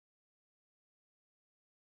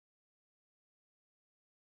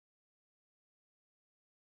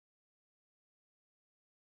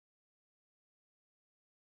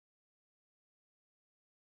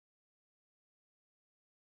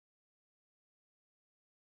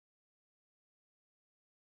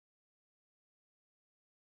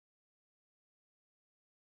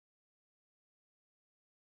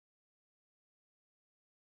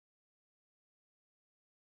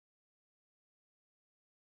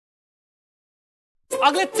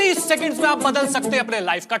अगले 30 सेकंड्स में आप बदल सकते हैं अपने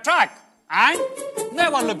लाइफ का track and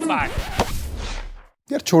never look back.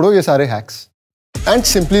 यार छोड़ो ये सारे hacks and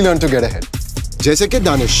simply learn to get ahead. जैसे कि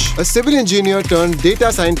Danish, a civil engineer turned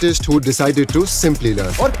data scientist who decided to simply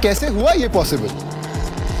learn. और कैसे हुआ ये possible?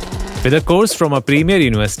 With a course from a premier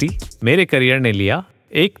university, मेरे करियर ने लिया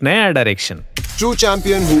एक नया direction. True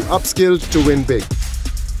champion who upskilled to win big.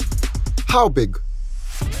 How big?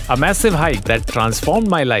 A massive hike that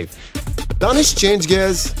transformed my life. Danish changed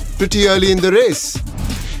gears pretty early in the race.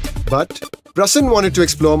 But Prasan wanted to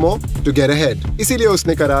explore more to get ahead. इसीलिए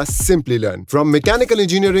उसने करा Simply Learn. From mechanical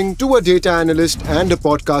engineering to a data analyst and a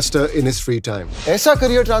podcaster in his free time. ऐसा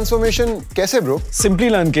career transformation कैसे bro?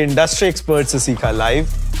 Simplilearn के industry expert से सीखा live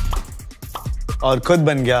और खुद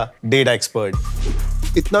बन गया डेटा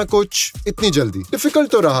एक्सपर्ट। इतना कुछ इतनी जल्दी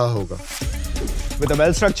डिफिकल्ट तो रहा होगा। With a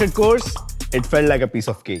well-structured course, it felt like a piece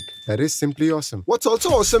of cake. That is simply awesome. What's also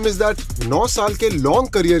awesome is that 9 साल के long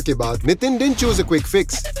career के बाद Nitin didn't choose a quick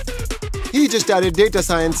fix. He just added data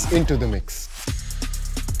science into the mix.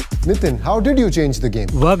 Nitin, how did you change the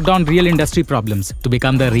game? Worked on real industry problems to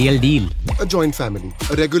become the real deal. A joint family,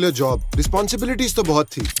 a regular job, responsibilities तो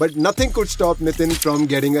बहुत थी, but nothing could stop Nitin from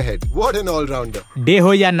getting ahead. What an all-rounder. Day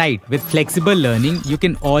ho ya night, with flexible learning, you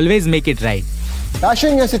can always make it right.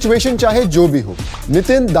 Passion या situation चाहे जो भी हो,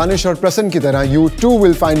 नितिन, दानिश और प्रसन की तरह you too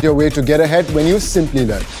will find your way to get ahead when you simply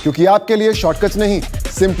learn. क्योंकि आपके लिए shortcuts नहीं,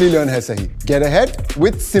 simply learn है सही. Get ahead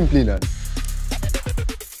with Simply Learn.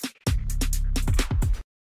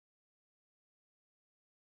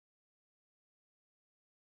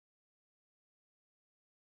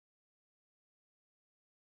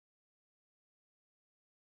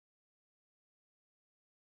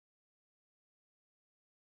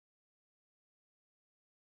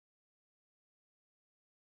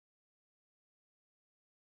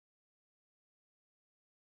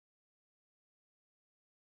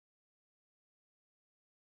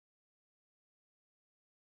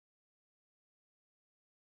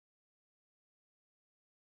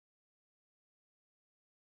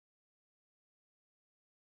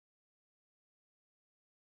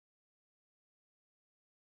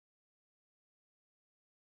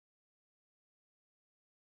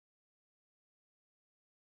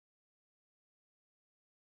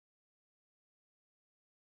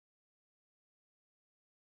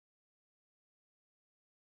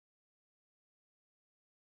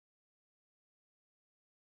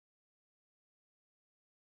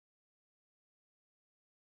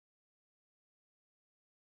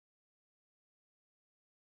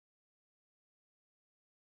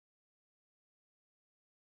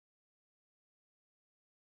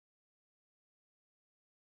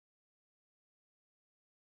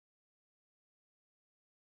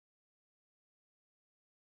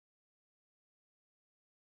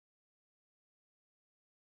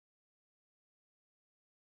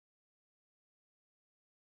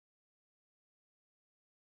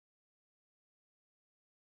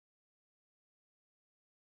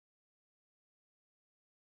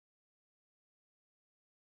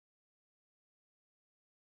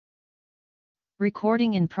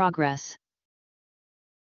 Recording in progress.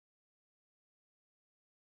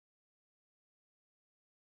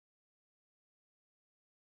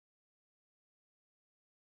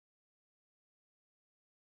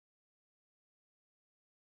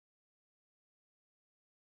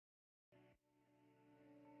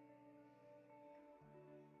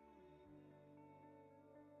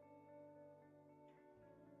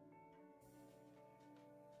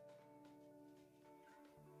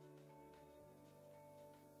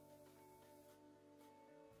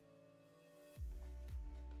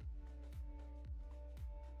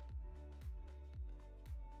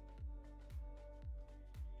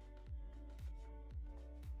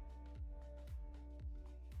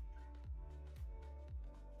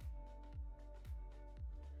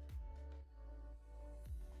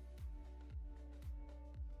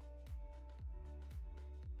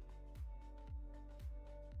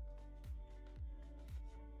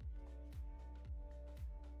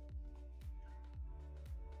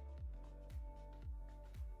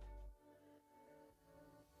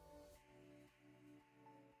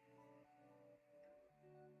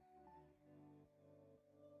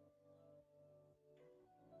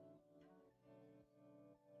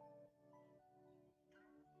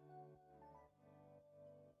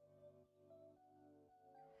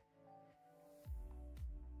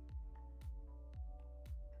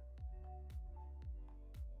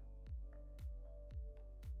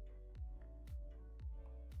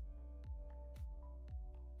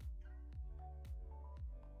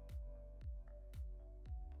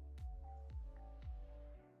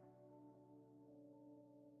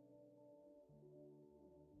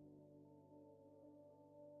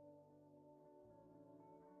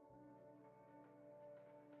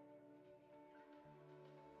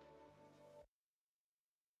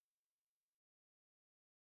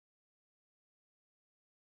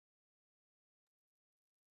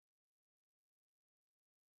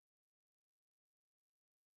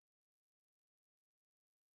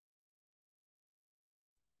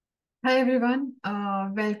 Hi everyone,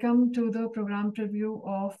 welcome to the program preview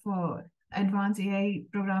of Advanced AI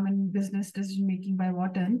Program in Business Decision Making by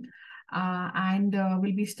Wharton.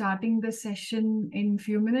 We'll be starting the session in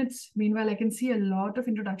few minutes. Meanwhile, I can see a lot of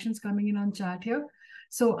introductions coming in on chat here.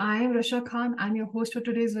 So I am Rasha Khan, I'm your host for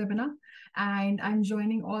today's webinar, and I'm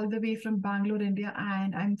joining all the way from Bangalore, India,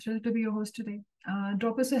 and I'm thrilled to be your host today.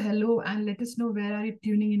 Drop us a hello and let us know where are you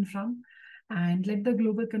tuning in from. And let the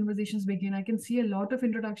global conversations begin. I can see a lot of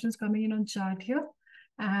introductions coming in on chat here.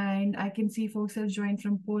 And I can see folks have joined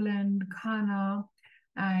from Poland, Ghana,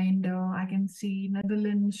 and I can see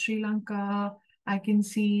Netherlands, Sri Lanka. I can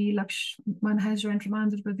see Lakshman has joined from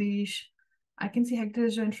Andhra Pradesh. I can see Hector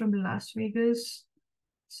has joined from Las Vegas.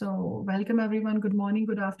 So welcome everyone. Good morning,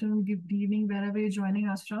 good afternoon, good evening, wherever you're joining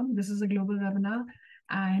us from. This is a global webinar.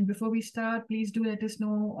 And before we start, please do let us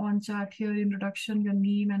know on chat here, introduction, your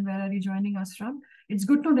name, and where are you joining us from. It's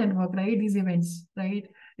good to network, right? These events, right?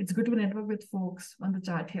 It's good to network with folks on the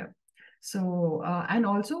chat here. So, and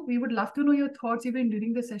also we would love to know your thoughts even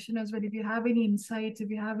during the session as well. If you have any insights, if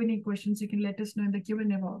you have any questions, you can let us know in the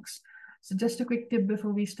Q&A box. So just a quick tip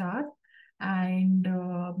before we start. And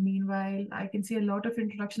meanwhile, I can see a lot of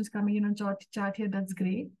introductions coming in on chat here. That's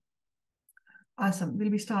great. Awesome. We'll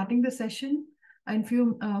be starting the session in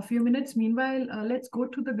few minutes. Meanwhile, let's go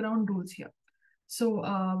to the ground rules here.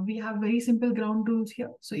 So we have very simple ground rules here.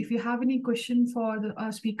 So if you have any question for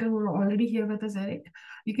the speaker who are already here with us, Eric,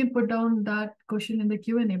 you can put down that question in the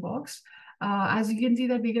Q&A box. As you can see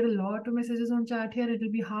that we get a lot of messages on chat here. It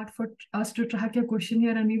will be hard for us to track your question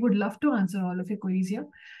here, and we would love to answer all of your queries here.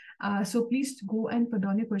 So please go and put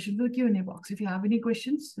down your question to the Q&A box. If you have any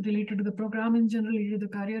questions related to the program in general, related to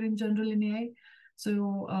the career in general in AI,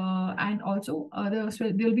 so, and also there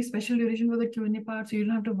will be special duration for the Q&A part, so you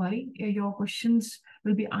don't have to worry. Your questions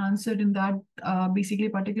will be answered in that basically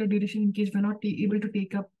particular duration in case we're not able to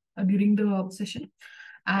take up during the session.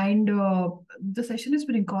 And the session has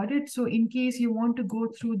been recorded. So in case you want to go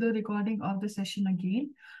through the recording of the session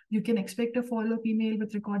again, you can expect a follow-up email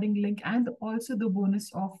with recording link and also the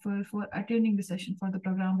bonus offer for attending the session for the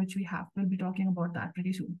program, which we have. We'll be talking about that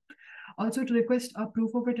pretty soon. Also, to request a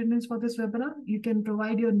proof of attendance for this webinar, you can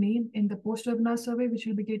provide your name in the post-webinar survey, which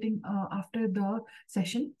you'll be getting after the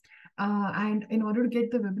session. And in order to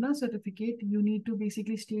get the webinar certificate, you need to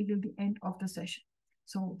basically stay till the end of the session.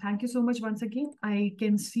 So thank you so much once again. I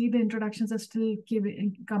can see the introductions are still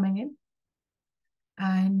coming in.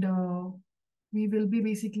 And we will be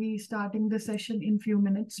basically starting the session in few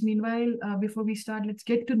minutes. Meanwhile, before we start, let's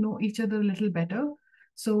get to know each other a little better.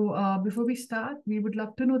 So before we start, we would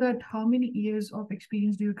love to know that how many years of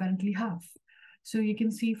experience do you currently have? So you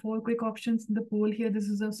can see 4 quick options in the poll here. This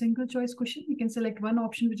is a single choice question. You can select one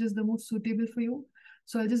option which is the most suitable for you.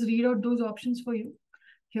 So I'll just read out those options for you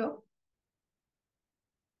here.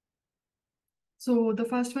 So the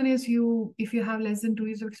first one is if you have less than 2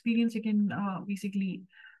 years of experience, you can basically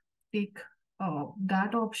take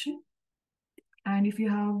that option. And if you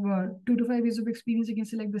have 2 to 5 years of experience, you can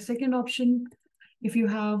select the second option. If you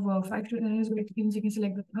have 5 to 10 years of experience, you can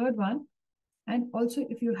select the third one. And also,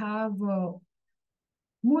 if you have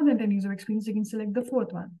more than 10 years of experience, you can select the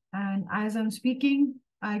fourth one. And as I'm speaking,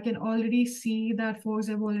 I can already see that folks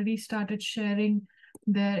have already started sharing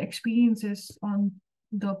their experiences on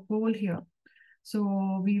the poll here.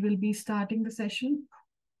 So we will be starting the session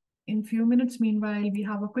in few minutes. Meanwhile, we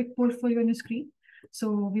have a quick poll for you on your screen.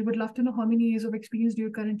 So we would love to know how many years of experience do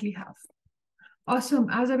you currently have? Awesome.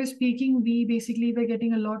 As I was speaking, we basically were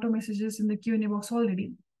getting a lot of messages in the Q&A box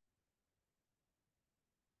already.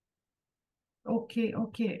 Okay.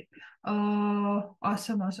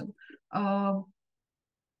 Awesome.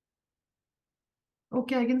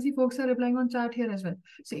 Okay, I can see folks are replying on chat here as well.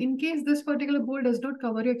 So in case this particular poll does not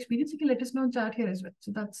cover your experience, you can let us know on chat here as well.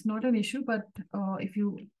 So that's not an issue, but if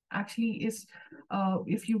you actually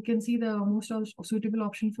if you can see the most suitable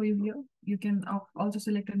option for you here, you can also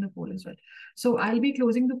select in the poll as well. So I'll be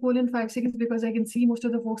closing the poll in 5 seconds because I can see most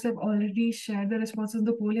of the folks have already shared their responses in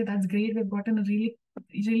the poll here. That's great. We've gotten a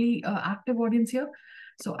really active audience here.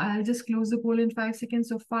 So I'll just close the poll in 5 seconds.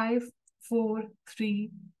 So 5, 4, 3,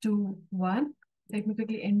 2, 1. Let me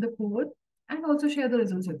quickly end the poll and also share the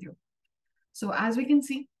results with you. So as we can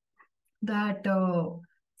see that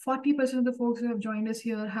 40% of the folks who have joined us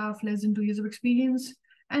here have less than 2 years of experience,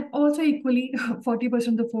 and also equally 40%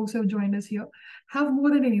 of the folks who have joined us here have more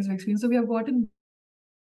than 10 years of experience. So we have gotten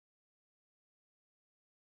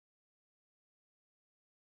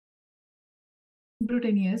to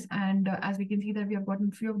 10 years, and as we can see that we have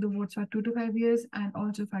gotten few of the votes for 2 to 5 years and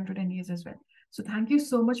also 5 to 10 years as well. So thank you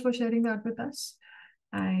so much for sharing that with us.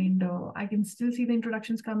 And I can still see the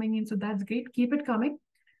introductions coming in, so that's great. Keep it coming.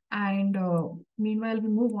 And meanwhile, we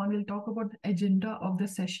move on. We'll talk about the agenda of the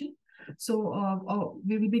session. So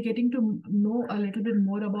we will be getting to know a little bit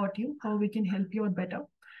more about you, how we can help you out better.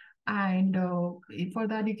 And for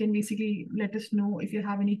that, you can basically let us know if you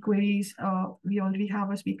have any queries. We already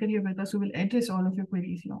have a speaker here with us who will address all of your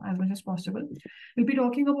queries, as much as possible. We'll be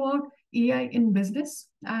talking about AI in business,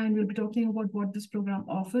 and we'll be talking about what this program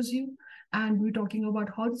offers you, and we'll be talking about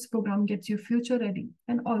how this program gets you future ready,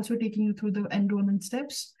 and also taking you through the enrollment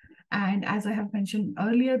steps. And as I have mentioned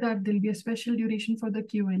earlier, that there'll be a special duration for the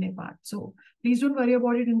Q&A part. So please don't worry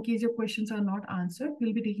about it in case your questions are not answered.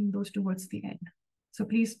 We'll be taking those towards the end. So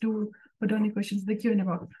please do put down your questions in the Q&A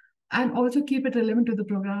box, and also keep it relevant to the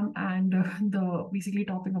program and the basically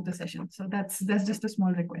topic of the session. So that's just a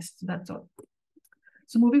small request. That's all.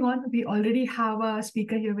 So moving on, we already have a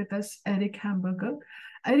speaker here with us, Eric Hamburger.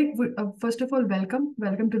 Eric, first of all, welcome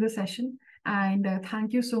to the session, and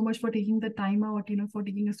thank you so much for taking the time out, for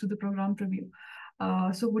taking us through the program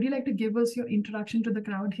preview. So would you like to give us your introduction to the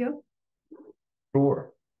crowd here?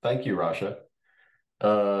 Sure. Thank you, Rasha.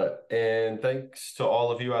 And thanks to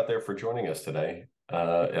all of you out there for joining us today.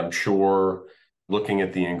 I'm sure looking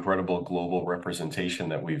at the incredible global representation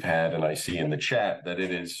that we've had, and I see in the chat that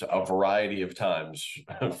it is a variety of times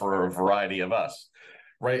for a variety of us.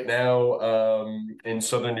 Right now, in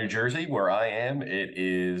southern New Jersey, where I am, it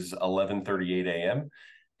is 11:38 a.m.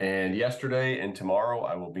 And yesterday and tomorrow,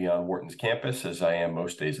 I will be on Wharton's campus, as I am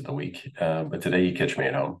most days of the week. But today, you catch me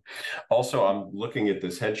at home. Also, I'm looking at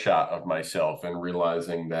this headshot of myself and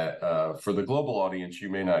realizing that for the global audience, you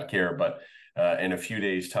may not care, but in a few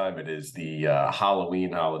days' time, it is the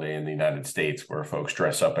Halloween holiday in the United States, where folks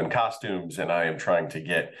dress up in costumes, and I am trying to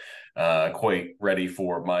get quite ready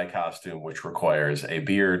for my costume, which requires a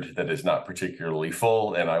beard that is not particularly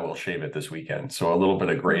full, and I will shave it this weekend. So a little bit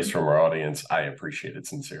of grace from our audience. I appreciate it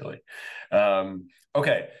sincerely.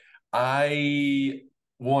 Okay.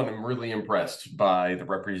 I'm really impressed by the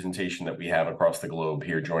representation that we have across the globe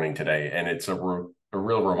here joining today. And it's a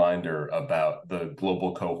real reminder about the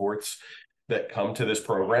global cohorts that come to this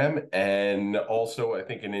program. And also, I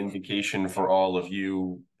think, an indication for all of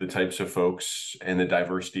you, the types of folks and the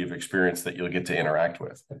diversity of experience that you'll get to interact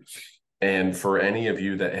with. And for any of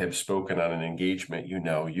you that have spoken on an engagement,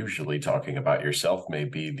 usually talking about yourself may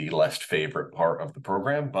be the least favorite part of the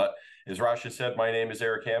program. But as Rasha said, my name is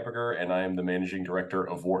Eric Hamburger, and I am the managing director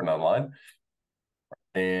of Wharton Online.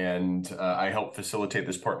 And I help facilitate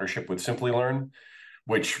this partnership with Simplilearn,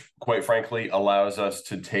 which, quite frankly, allows us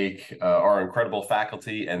to take our incredible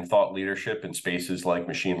faculty and thought leadership in spaces like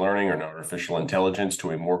machine learning and artificial intelligence to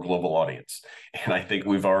a more global audience. And I think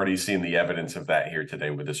we've already seen the evidence of that here today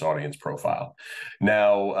with this audience profile.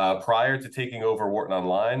 Now, prior to taking over Wharton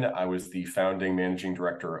Online, I was the founding managing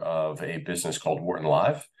director of a business called Wharton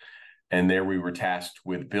Live. And there we were tasked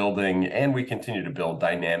with building, and we continue to build,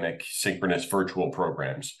 dynamic, synchronous virtual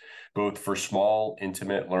programs, both for small,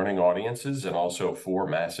 intimate learning audiences and also for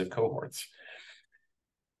massive cohorts.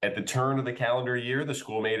 At the turn of the calendar year, the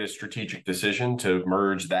school made a strategic decision to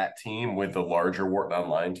merge that team with the larger Wharton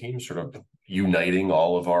Online team, sort of uniting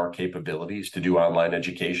all of our capabilities to do online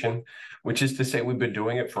education, which is to say we've been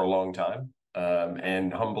doing it for a long time.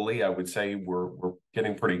 And humbly, I would say we're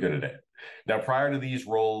getting pretty good at it. Now, prior to these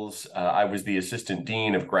roles, I was the assistant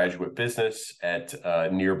dean of graduate business at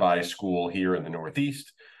a nearby school here in the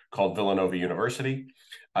Northeast called Villanova University.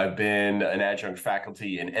 I've been an adjunct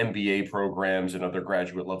faculty in MBA programs and other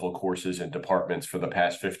graduate level courses and departments for the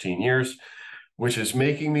past 15 years, which is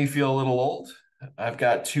making me feel a little old. I've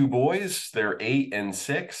got two boys, they're 8 and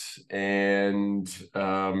 6, and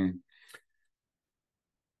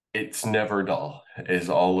it's never dull, as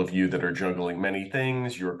all of you that are juggling many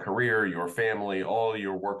things, your career, your family, all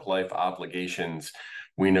your work-life obligations.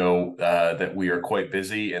 We know that we are quite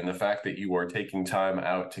busy, and the fact that you are taking time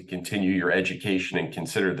out to continue your education and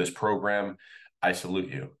consider this program, I salute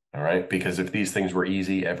you, all right? Because if these things were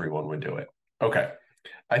easy, everyone would do it. Okay,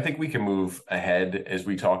 I think we can move ahead as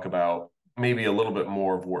we talk about maybe a little bit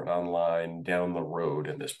more of Wharton Online down the road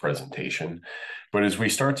in this presentation. But as we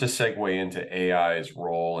start to segue into AI's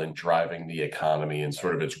role in driving the economy and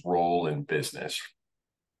sort of its role in business,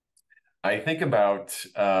 I think about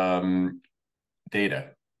data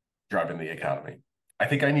driving the economy. I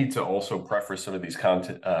think I need to also preface some of these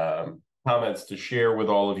comments to share with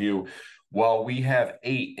all of you. While we have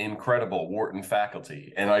 8 incredible Wharton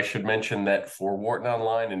faculty, and I should mention that for Wharton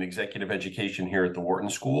Online and executive education here at the Wharton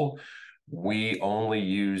School, we only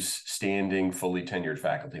use standing, fully tenured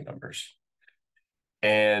faculty members.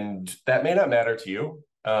 And that may not matter to you,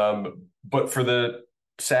 but for the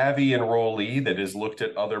savvy enrollee that has looked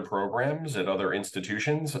at other programs at other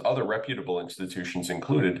institutions, other reputable institutions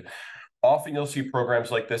included, often you'll see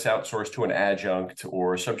programs like this outsourced to an adjunct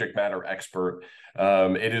or subject matter expert.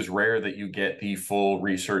 It is rare that you get the full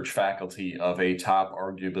research faculty of a top,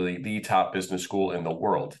 arguably the top business school in the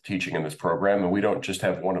world teaching in this program. And we don't just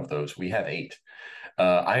have one of those, we have 8.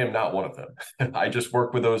 I am not one of them. I just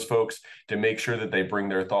work with those folks to make sure that they bring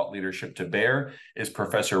their thought leadership to bear, as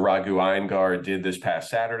Professor Raghu Iyengar did this past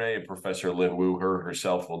Saturday, and Professor Lin Wu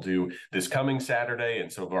herself will do this coming Saturday,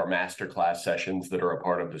 and some of our masterclass sessions that are a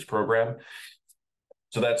part of this program.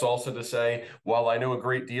 So that's also to say, while I know a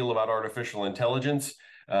great deal about artificial intelligence,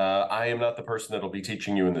 I am not the person that will be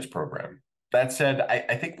teaching you in this program. That said,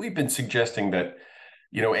 I think we've been suggesting that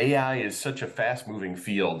AI is such a fast-moving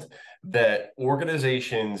field that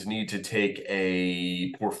organizations need to take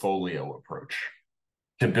a portfolio approach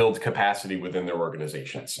to build capacity within their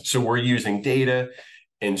organizations. So we're using data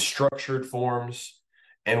in structured forms,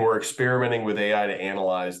 and we're experimenting with AI to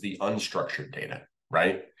analyze the unstructured data,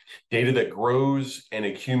 right? Data that grows and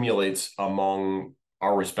accumulates among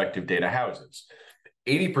our respective data houses.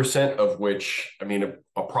 80% of which,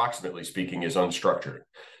 approximately speaking, is unstructured.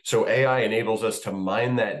 So AI enables us to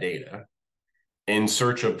mine that data in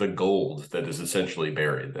search of the gold that is essentially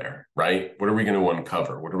buried there, right? What are we going to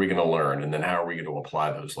uncover? What are we going to learn? And then how are we going to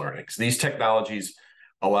apply those learnings? These technologies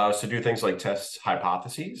allow us to do things like test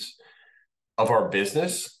hypotheses of our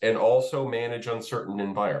business and also manage uncertain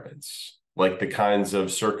environments, like the kinds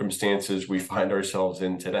of circumstances we find ourselves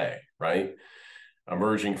in today, right?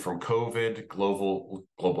 Emerging from COVID, global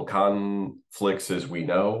conflicts, as we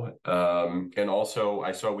know. And also,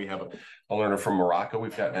 I saw we have a learner from Morocco.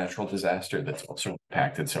 We've got natural disaster that's also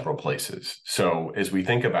impacted several places. So as we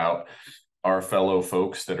think about our fellow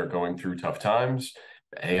folks that are going through tough times,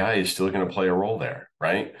 AI is still going to play a role there,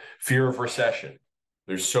 right? Fear of recession.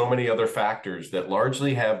 There's so many other factors that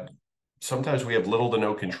largely sometimes we have little to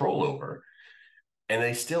no control over, and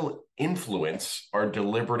they still influence our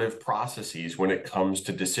deliberative processes when it comes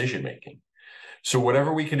to decision making. So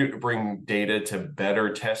whatever we can do to bring data to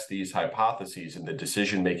better test these hypotheses and the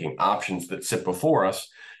decision making options that sit before us,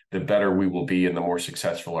 the better we will be and the more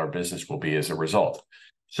successful our business will be as a result.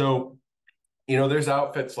 So, there's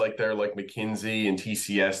outfits like McKinsey and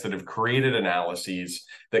TCS that have created analyses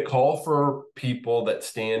that call for people that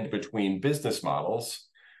stand between business models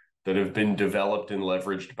that have been developed and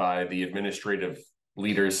leveraged by the administrative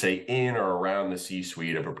leaders, say, in or around the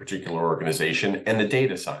C-suite of a particular organization, and the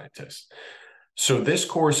data scientists. So this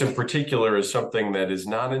course in particular is something that is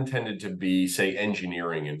not intended to be, say,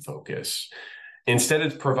 engineering in focus. Instead,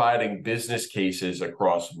 it's providing business cases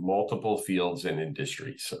across multiple fields and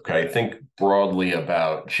industries. Okay, think broadly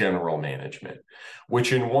about general management,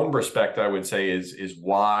 which in one respect I would say is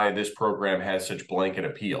why this program has such blanket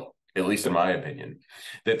appeal, at least in my opinion,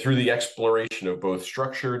 that through the exploration of both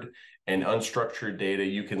structured and unstructured data,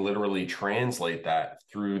 you can literally translate that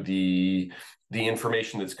through the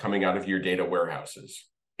information that's coming out of your data warehouses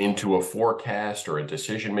into a forecast or a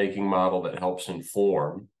decision-making model that helps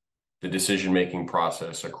inform the decision-making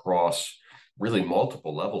process across really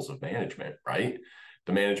multiple levels of management, right?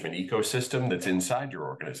 The management ecosystem that's inside your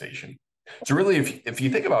organization. So really, if you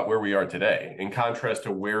think about where we are today, in contrast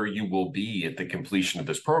to where you will be at the completion of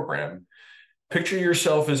this program, picture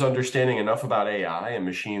yourself as understanding enough about AI and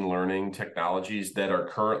machine learning technologies that are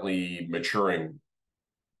currently maturing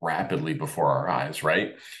rapidly before our eyes,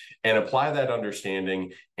 right? And apply that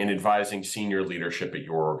understanding in advising senior leadership at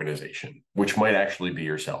your organization, which might actually be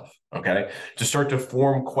yourself, okay? To start to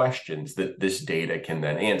form questions that this data can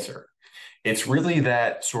then answer. It's really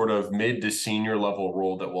that sort of mid to senior level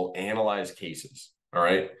role that will analyze cases, all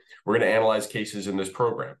right? We're going to analyze cases in this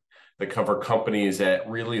program that cover companies at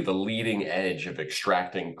really the leading edge of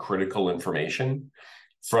extracting critical information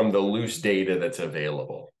from the loose data that's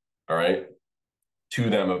available, all right, to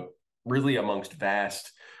them, really amongst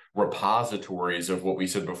vast repositories of what we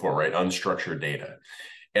said before, right, unstructured data.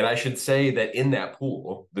 And I should say that in that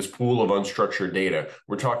pool, this pool of unstructured data,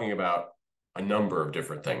 we're talking about a number of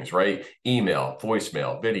different things, right? Email,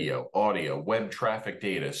 voicemail, video, audio, web traffic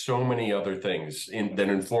data, so many other things that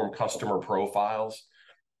inform customer profiles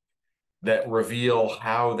that reveal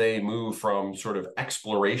how they move from sort of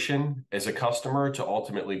exploration as a customer to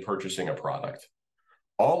ultimately purchasing a product.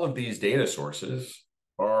 All of these data sources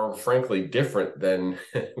are frankly different than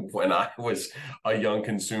when I was a young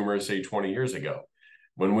consumer, say 20 years ago,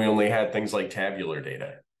 when we only had things like tabular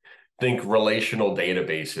data. Think relational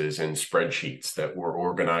databases and spreadsheets that were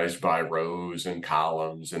organized by rows and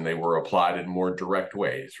columns, and they were applied in more direct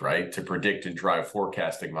ways, right, to predict and drive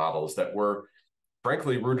forecasting models that were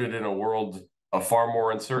frankly rooted in a world a far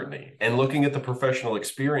more uncertainty. And looking at the professional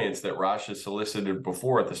experience that Rasha solicited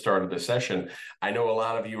before at the start of the session, I know a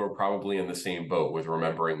lot of you are probably in the same boat with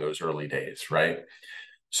remembering those early days, right?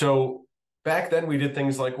 So back then we did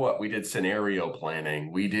things like what? We did scenario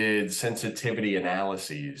planning, we did sensitivity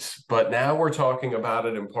analyses, but now we're talking about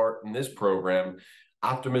it in part in this program,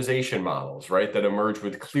 optimization models, right? That emerge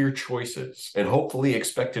with clear choices and hopefully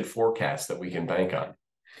expected forecasts that we can bank on.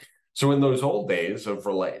 So in those old days of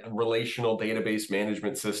relational database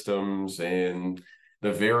management systems and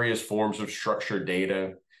the various forms of structured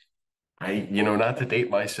data, not to date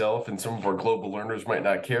myself, and some of our global learners might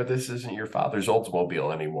not care, this isn't your father's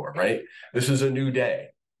Oldsmobile anymore, right? This is a new day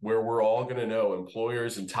where we're all going to know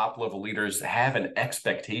employers and top-level leaders have an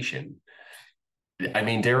expectation. I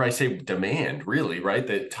mean, dare I say demand, really, right?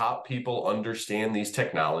 That top people understand these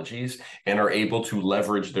technologies and are able to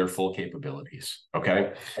leverage their full capabilities,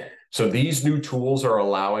 okay? So these new tools are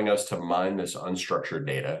allowing us to mine this unstructured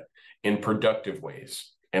data in productive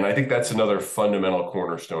ways. And I think that's another fundamental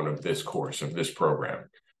cornerstone of this course, of this program.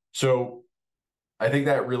 So I think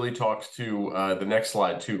that really talks to the next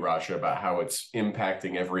slide too, Rasha, about how it's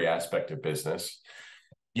impacting every aspect of business.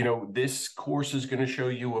 This course is going to show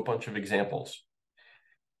you a bunch of examples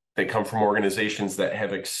that come from organizations that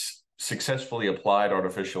have successfully applied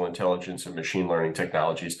artificial intelligence and machine learning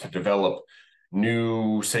technologies to develop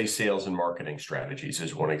new, say, sales and marketing strategies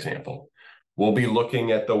is one example. We'll be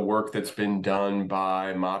looking at the work that's been done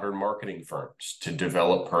by modern marketing firms to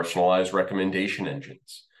develop personalized recommendation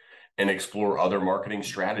engines and explore other marketing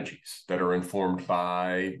strategies that are informed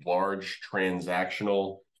by large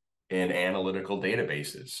transactional and analytical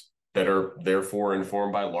databases that are therefore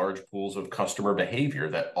informed by large pools of customer behavior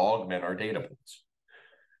that augment our data pools.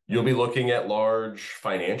 You'll be looking at large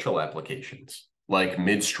financial applications like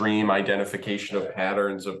midstream identification of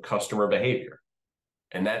patterns of customer behavior.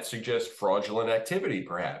 And that suggests fraudulent activity,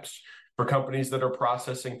 perhaps, for companies that are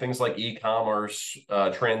processing things like e-commerce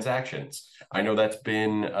transactions. I know that's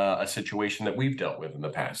been a situation that we've dealt with in the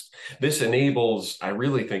past. This enables, I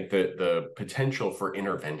really think, that the potential for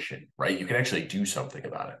intervention, right? You can actually do something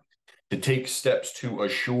about it, to take steps to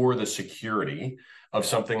assure the security of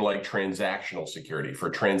something like transactional security for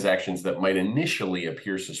transactions that might initially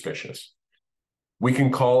appear suspicious. We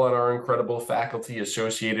can call on our incredible faculty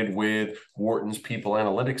associated with Wharton's People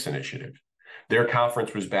Analytics Initiative. Their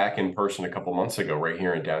conference was back in person a couple months ago, right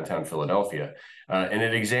here in downtown Philadelphia, and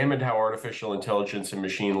it examined how artificial intelligence and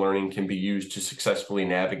machine learning can be used to successfully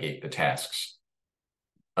navigate the tasks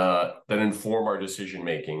that inform our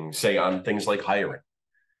decision-making, say on things like hiring,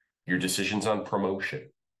 your decisions on promotion,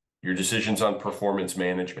 your decisions on performance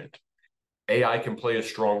management. AI can play a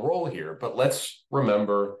strong role here, but let's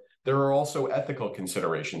remember there are also ethical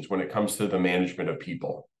considerations when it comes to the management of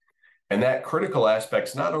people. And that critical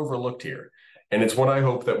aspect's not overlooked here. And it's one I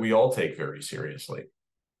hope that we all take very seriously.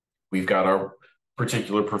 We've got our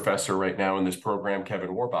particular professor right now in this program,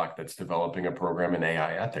 Kevin Warbach, that's developing a program in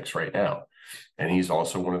AI ethics right now. And he's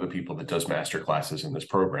also one of the people that does master classes in this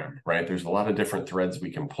program, right? There's a lot of different threads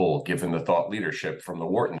we can pull given the thought leadership from the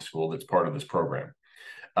Wharton School that's part of this program.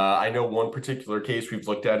 I know one particular case we've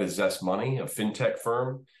looked at is Zest Money, a fintech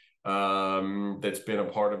firm that's been a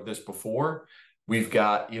part of this before. We've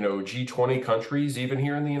got, G20 countries, even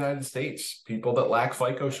here in the United States, people that lack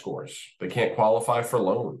FICO scores, they can't qualify for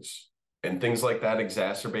loans, and things like that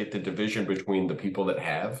exacerbate the division between the people that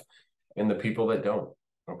have and the people that don't,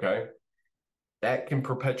 okay? That can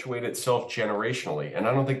perpetuate itself generationally, and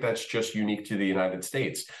I don't think that's just unique to the United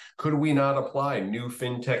States. Could we not apply new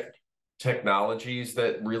fintech technologies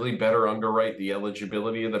that really better underwrite the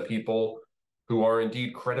eligibility of the people who are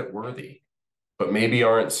indeed credit worthy, but maybe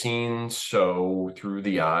aren't seen so through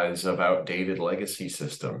the eyes of outdated legacy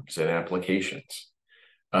systems and applications?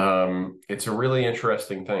 It's a really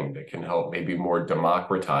interesting thing that can help maybe more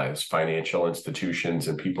democratize financial institutions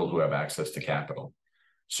and people who have access to capital.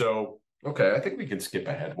 So, okay, I think we can skip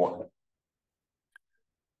ahead one.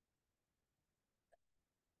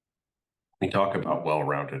 Let me talk about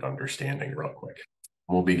well-rounded understanding real quick.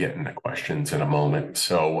 We'll be getting to questions in a moment.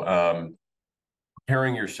 So,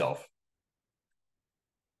 preparing yourself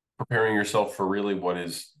for really what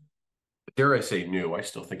is, dare I say, new. I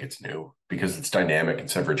still think it's new because it's dynamic,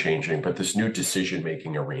 it's ever changing, but this new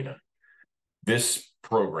decision-making arena. This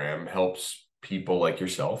program helps people like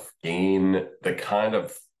yourself gain the kind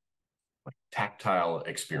of tactile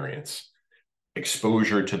experience,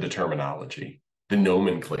 exposure to the terminology, the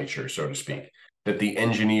nomenclature, so to speak, that the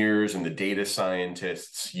engineers and the data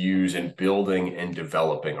scientists use in building and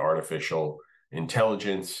developing artificial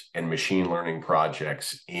intelligence and machine learning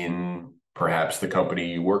projects in perhaps the company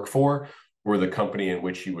you work for or the company in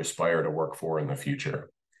which you aspire to work for in the future.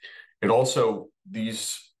 It also,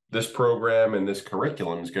 this program and this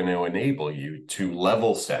curriculum is going to enable you to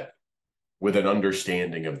level set with an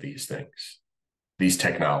understanding of these things, these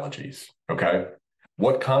technologies, okay?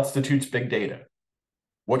 What constitutes big data?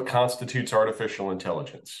 What constitutes artificial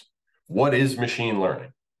intelligence? What is machine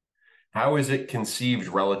learning? How is it conceived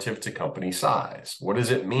relative to company size? What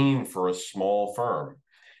does it mean for a small firm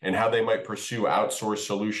and how they might pursue outsourced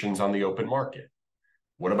solutions on the open market?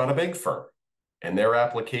 What about a big firm and their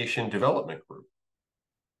application development group?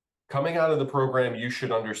 Coming out of the program, you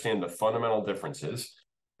should understand the fundamental differences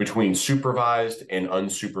between supervised and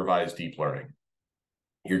unsupervised deep learning.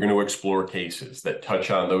 You're going to explore cases that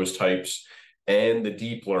touch on those types and the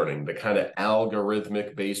deep learning, the kind of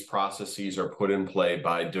algorithmic based processes are put in play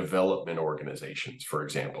by development organizations, for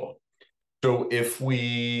example. So if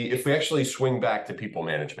we actually swing back to people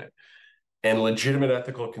management and legitimate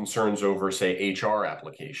ethical concerns over, say, HR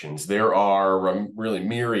applications, there are a really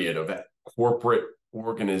myriad of corporate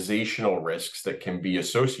organizational risks that can be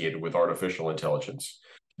associated with artificial intelligence.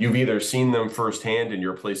 You've either seen them firsthand in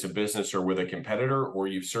your place of business or with a competitor, or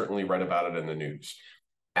you've certainly read about it in the news.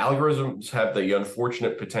 Algorithms have the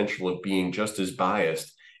unfortunate potential of being just as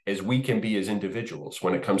biased as we can be as individuals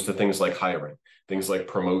when it comes to things like hiring, things like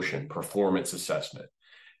promotion, performance assessment.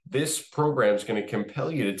 This program is going to compel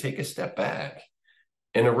you to take a step back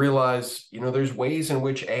and to realize, there's ways in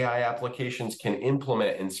which AI applications can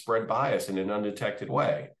implement and spread bias in an undetected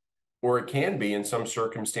way, or it can be, in some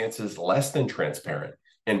circumstances, less than transparent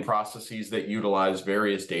in processes that utilize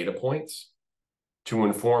various data points to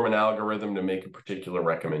inform an algorithm to make a particular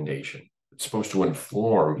recommendation. It's supposed to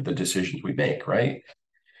inform the decisions we make, right?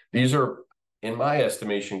 These are, in my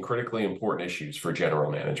estimation, critically important issues for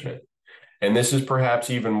general management. And this is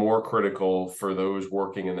perhaps even more critical for those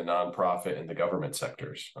working in the nonprofit and the government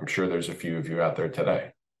sectors. I'm sure there's a few of you out there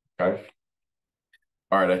today, okay?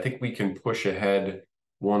 All right, I think we can push ahead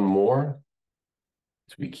one more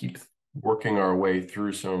as we keep working our way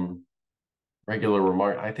through some regular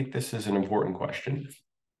remark. I think this is an important question.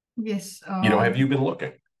 Yes. Have you been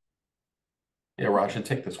looking? Yeah, Raja,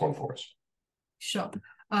 take this one for us. Sure.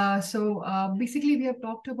 So basically, we have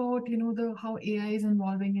talked about, how AI is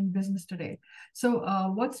involving in business today.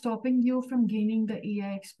 So what's stopping you from gaining the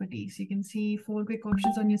AI expertise? You can see 4 quick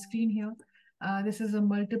options on your screen here. This is a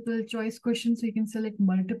multiple choice question, so you can select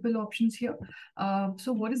multiple options here.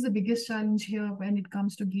 So what is the biggest challenge here when it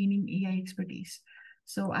comes to gaining AI expertise?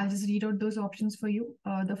 So I'll just read out those options for you.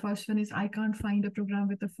 The first one is, I can't find a program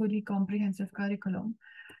with a fully comprehensive curriculum.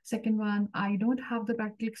 Second one, I don't have the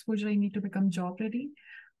practical exposure I need to become job ready.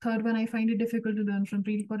 Third one, I find it difficult to learn from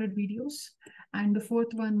pre-recorded videos. And the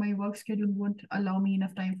fourth one, my work schedule won't allow me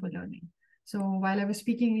enough time for learning. So while I was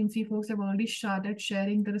speaking, you can see folks have already started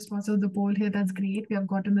sharing the response of the poll here. That's great. We have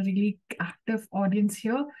gotten a really active audience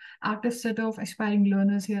here, active set of aspiring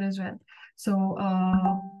learners here as well. So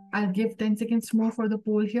I'll give 10 seconds more for the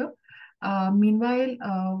poll here.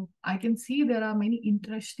 Meanwhile, I can see there are many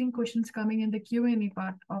interesting questions coming in the Q&A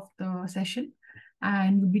part of the session,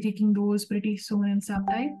 and we'll be taking those pretty soon in some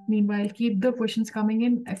time. Meanwhile, keep the questions coming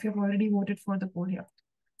in if you've already voted for the poll here.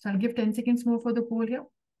 So I'll give 10 seconds more for the poll here.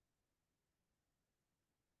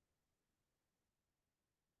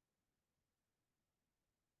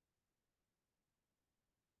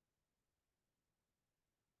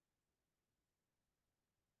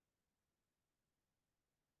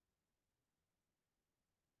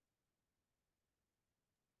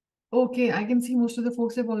 Okay, I can see most of the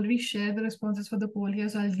folks have already shared the responses for the poll here.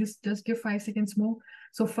 So I'll just give 5 seconds more.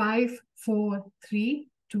 So 5, 4, 3,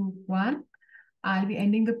 2, 1. I'll be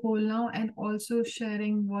ending the poll now and also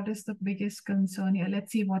sharing what is the biggest concern here.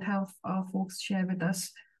 Let's see what have folks share with us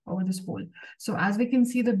over this poll. So as we can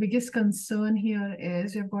see, the biggest concern here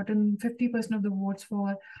is we've gotten 50% of the votes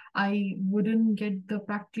for I wouldn't get the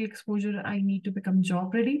practical exposure I need to become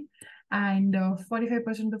job ready. And 45%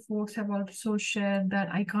 of the folks have also shared that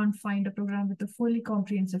I can't find a program with a fully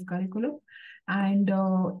comprehensive curriculum. And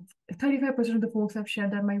 35% of the folks have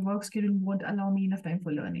shared that my work schedule won't allow me enough time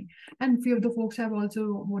for learning. And few of the folks have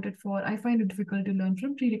also voted for, I find it difficult to learn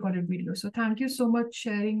from pre-recorded videos. So thank you so much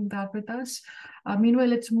sharing that with us. Meanwhile,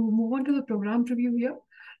 let's move on to the program preview here.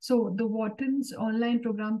 So the Wharton's online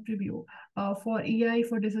program preview. for EI,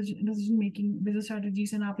 for decision making, business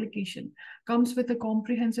strategies, and application. Comes with a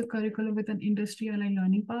comprehensive curriculum with an industry-aligned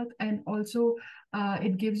learning path, and also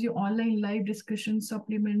it gives you online live discussions,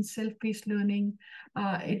 supplements, self-paced learning.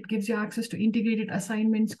 It gives you access to integrated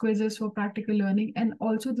assignments, quizzes for practical learning, and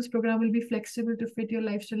also this program will be flexible to fit your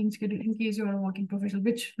lifestyle and schedule in case you are a working professional,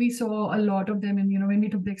 which we saw a lot of them in, when we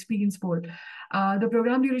took the experience poll. The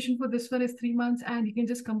program duration for this one is 3 months, and you can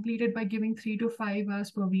just complete it by giving 3 to 5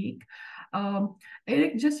 hours per week.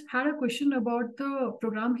 Eric just had a question about the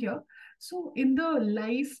program here. So in the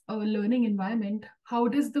live learning environment, how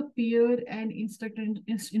does the peer and instructor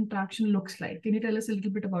interaction looks like? Can you tell us a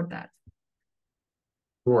little bit about that?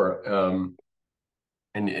 Sure.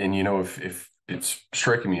 And if it's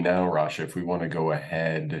striking me now, Rasha, if we want to go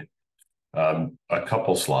ahead a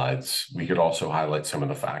couple slides, we could also highlight some of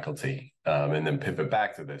the faculty and then pivot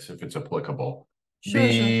back to this if it's applicable.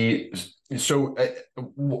 Sure. So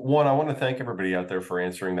one, I want to thank everybody out there for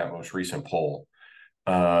answering that most recent poll.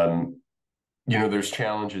 There's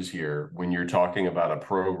challenges here when you're talking about a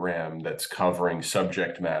program that's covering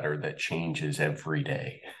subject matter that changes every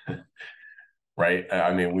day, right?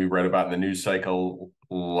 I mean, we read about in the news cycle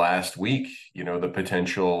last week, the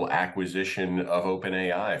potential acquisition of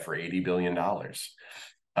OpenAI for $80 billion.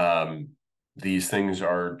 These things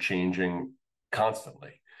are changing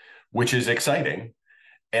constantly, which is exciting.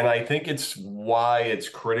 And I think it's why it's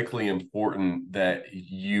critically important that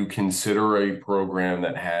you consider a program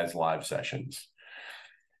that has live sessions.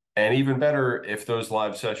 And even better, if those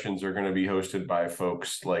live sessions are going to be hosted by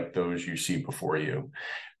folks like those you see before you.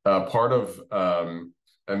 To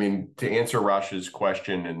answer Rasha's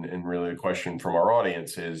question and really the question from our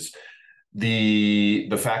audience is the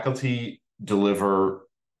faculty deliver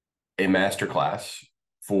a masterclass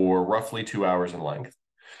for roughly 2 hours in length.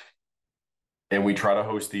 And we try to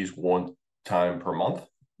host these one time per month,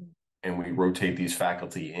 and we rotate these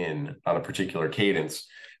faculty in on a particular cadence.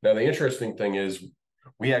 Now, the interesting thing is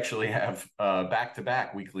we actually have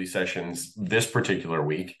back-to-back weekly sessions this particular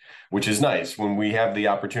week, which is nice. When we have the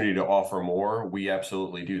opportunity to offer more, we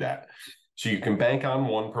absolutely do that. So you can bank on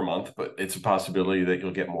one per month, but it's a possibility that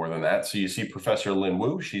you'll get more than that. So you see Professor Lin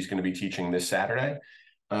Wu, she's going to be teaching this Saturday.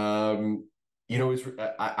 I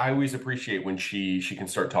always appreciate when she can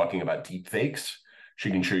start talking about deep fakes. She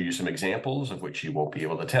can show you some examples of which you won't be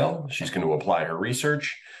able to tell. She's going to apply her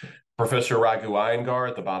research. Professor Raghu Iyengar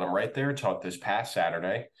at the bottom right there taught this past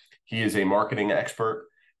Saturday. He is a marketing expert,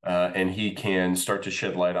 and he can start to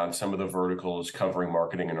shed light on some of the verticals covering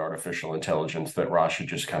marketing and artificial intelligence that Rasha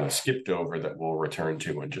just kind of skipped over that we'll return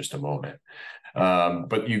to in just a moment.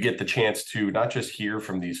 But you get the chance to not just hear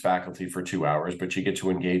from these faculty for 2 hours, but you get to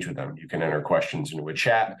engage with them. You can enter questions into a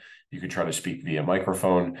chat. You can try to speak via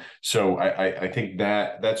microphone. So I think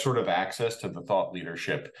that sort of access to the thought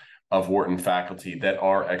leadership of Wharton faculty that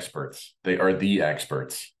are experts, they are the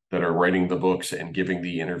experts that are writing the books and giving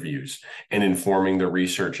the interviews and informing the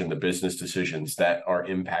research and the business decisions that are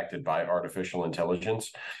impacted by artificial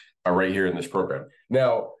intelligence are right here in this program.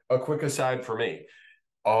 Now, a quick aside for me.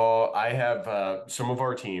 I have some of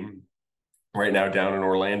our team right now down in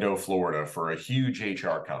Orlando, Florida for a huge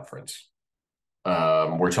HR conference.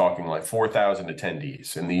 We're talking like 4,000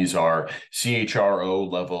 attendees, and these are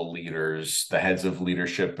CHRO level leaders, the heads of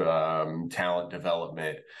leadership, talent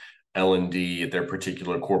development, L&D at their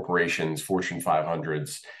particular corporations, Fortune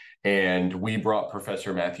 500s. And we brought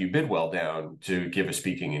Professor Matthew Bidwell down to give a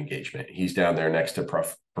speaking engagement. He's down there next to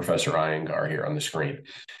Professor Iyengar here on the screen.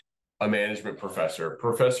 A management professor.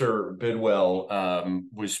 Professor Bidwell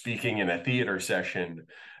was speaking in a theater session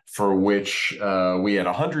for which we had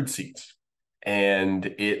 100 seats. And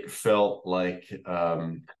it felt like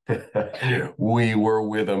we were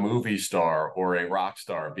with a movie star or a rock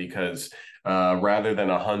star because rather than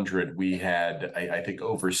 100, we had, I think,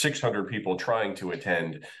 over 600 people trying to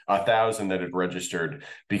attend, 1,000 that had registered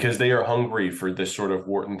because they are hungry for this sort of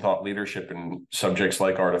Wharton thought leadership in subjects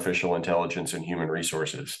like artificial intelligence and human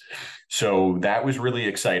resources. So that was really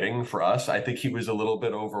exciting for us. I think he was a little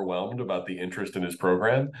bit overwhelmed about the interest in his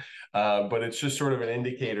program. But it's just sort of an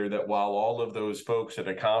indicator that while all of those folks at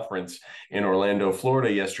a conference in Orlando,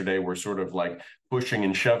 Florida yesterday were sort of like pushing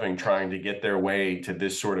and shoving, trying to get their way to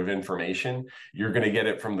this sort of information, you're going to get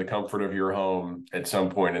it from the comfort of your home at some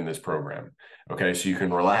point in this program. Okay, so you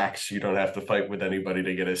can relax. You don't have to fight with anybody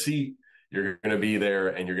to get a seat. You're going to be there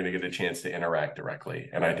and you're going to get a chance to interact directly.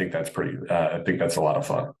 And I think that's I think that's a lot of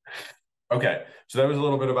fun. Okay, so that was a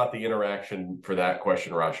little bit about the interaction for that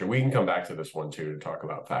question, Rasha. We can come back to this one too to talk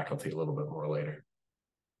about faculty a little bit more later.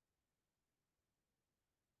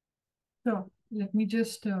 So let me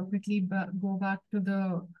just quickly go back to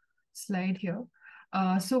the slide here.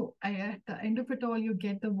 At the end of it all, you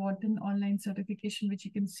get the Wharton online certification, which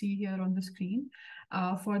you can see here on the screen,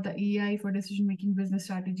 for the EI for decision making business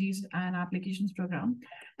strategies and applications program.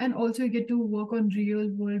 And also you get to work on real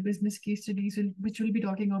world business case studies, which we'll be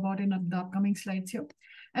talking about in the upcoming slides here.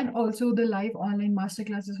 And also the live online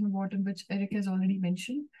masterclasses from Wharton, which Eric has already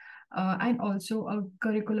mentioned. And also a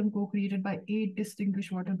curriculum co-created by 8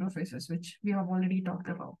 distinguished Wharton professors, which we have already talked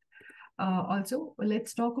about. Also,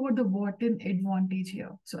 let's talk about the Wharton advantage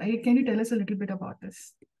here. So, Eric, can you tell us a little bit about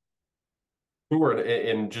this? Sure.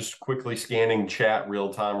 And just quickly scanning chat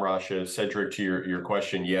real time, Rasha, Cedric, to your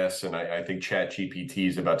question, yes. And I think ChatGPT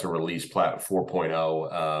is about to release Plat 4.0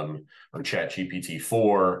 or ChatGPT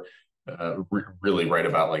 4 really right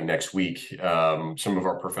about like next week. Some of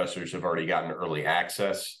our professors have already gotten early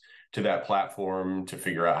access to that platform to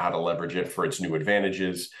figure out how to leverage it for its new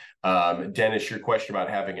advantages. Dennis, your question about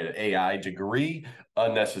having an AI degree,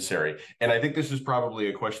 unnecessary. And I think this is probably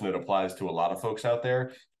a question that applies to a lot of folks out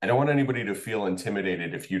there. I don't want anybody to feel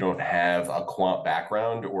intimidated if you don't have a quant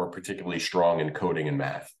background or particularly strong in coding and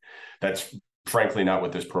math. That's frankly not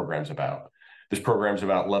what this program's about. This program's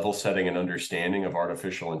about level setting and understanding of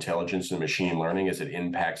artificial intelligence and machine learning as it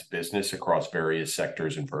impacts business across various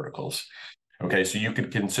sectors and verticals. Okay, so you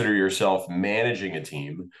could consider yourself managing a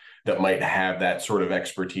team that might have that sort of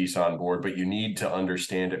expertise on board, but you need to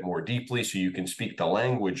understand it more deeply so you can speak the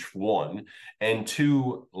language, one, and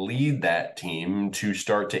two, lead that team to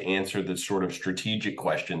start to answer the sort of strategic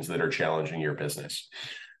questions that are challenging your business.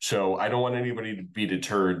 So I don't want anybody to be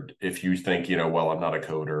deterred if you think, well, I'm not a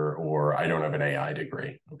coder or I don't have an AI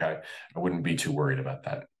degree, okay? I wouldn't be too worried about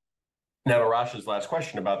that. Now, to Rasha's last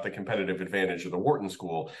question about the competitive advantage of the Wharton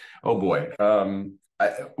School. Oh boy,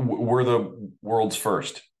 we're the world's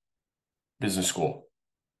first business school,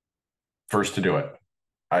 first to do it.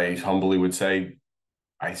 I humbly would say,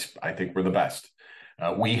 I think we're the best.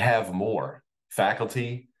 We have more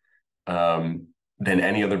faculty than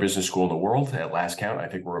any other business school in the world. At last count, I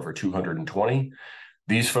think we're over 220.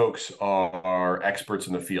 These folks are experts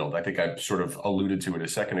in the field. I think I sort of alluded to it a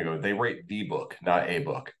second ago. They rate the book, not a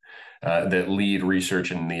book. That lead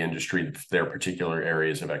research in the industry, their particular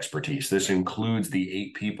areas of expertise. This includes the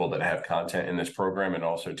 8 people that have content in this program and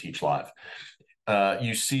also teach live.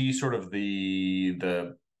 You see sort of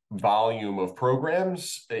the volume of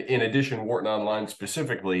programs. In addition, Wharton Online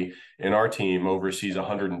specifically in our team oversees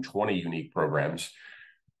 120 unique programs.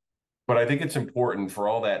 But I think it's important for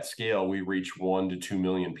all that scale, we reach 1 to 2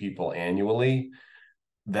 million people annually.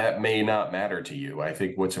 That may not matter to you. I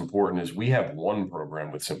think what's important is we have one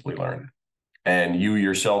program with Simplilearn, and you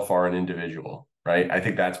yourself are an individual, right? I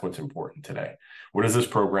think that's what's important today. What is this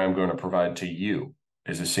program going to provide to you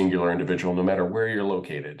as a singular individual, no matter where you're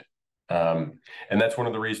located? And that's one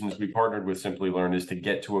of the reasons we partnered with Simplilearn, is to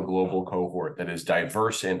get to a global cohort that is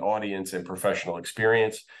diverse in audience and professional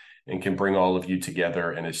experience and can bring all of you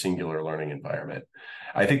together in a singular learning environment.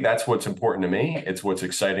 I think that's what's important to me. It's what's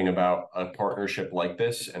exciting about a partnership like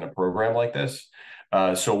this and a program like this.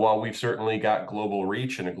 So while we've certainly got global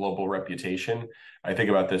reach and a global reputation, I think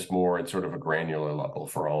about this more at sort of a granular level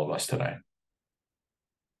for all of us today.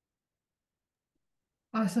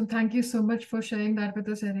 Awesome. Thank you so much for sharing that with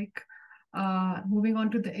us, Eric. Moving on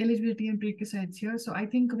to the eligibility and prerequisites here. So I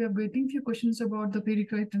think we are getting a few questions about the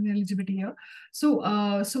prerequisite and eligibility here. So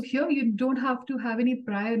here you don't have to have any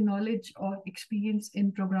prior knowledge or experience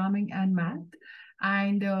in programming and math.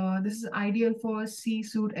 And this is ideal for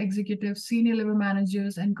C-suite executives, senior level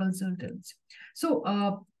managers, and consultants. So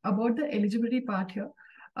about the eligibility part here.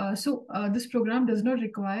 This program does not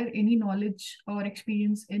require any knowledge or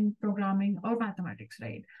experience in programming or mathematics,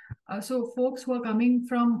 right? So folks who are coming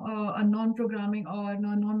from a non-programming or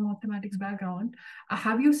non-mathematics background,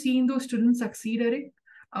 have you seen those students succeed, Eric,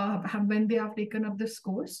 when they have taken up this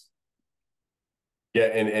course? Yeah,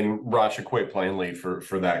 and Rasha, quite plainly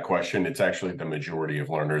for that question, it's actually the majority of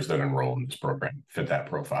learners that enroll in this program fit that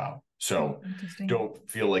profile. So don't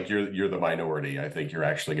feel like you're the minority. I think you're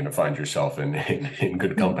actually going to find yourself in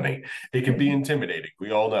good company. It can be intimidating. We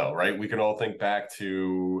all know, right? We can all think back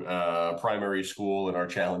to primary school and our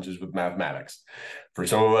challenges with mathematics. For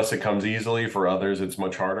some of us, it comes easily. For others, it's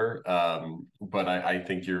much harder. But I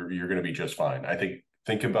think you're going to be just fine. I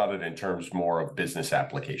think about it in terms more of business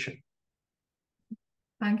application.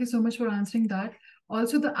 Thank you so much for answering that.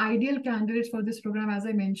 Also, the ideal candidates for this program, as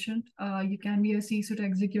I mentioned, you can be a C-suite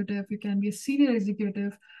executive, you can be a senior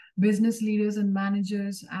executive, business leaders and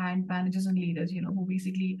managers and leaders, who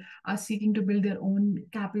basically are seeking to build their own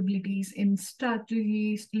capabilities in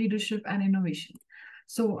strategy, leadership, and innovation.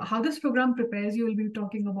 So how this program prepares you, we'll be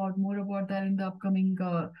talking about more about that in the upcoming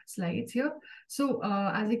slides here. So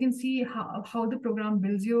as you can see how the program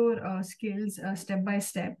builds your skills step by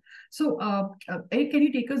step. So Eric, can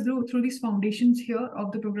you take us through these foundations here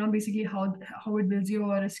of the program, basically how it builds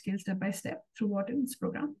your skills step by step through Wharton's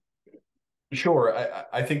program? Sure.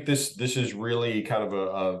 I think this is really kind of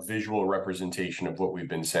a visual representation of what we've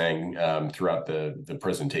been saying throughout the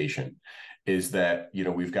presentation, is that, you know,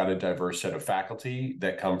 we've got a diverse set of faculty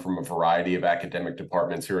that come from a variety of academic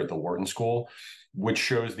departments here at the Wharton School, which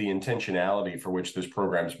shows the intentionality for which this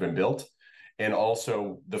program's been built. And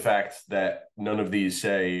also the fact that none of these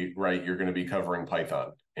say, right, you're going to be covering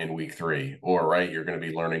Python in week 3, or right, you're going to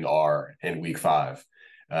be learning R in week 5.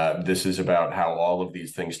 This is about how all of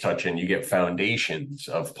these things touch in. You get foundations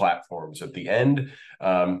of platforms at the end,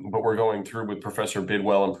 but we're going through with Professor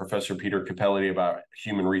Bidwell and Professor Peter Capelli about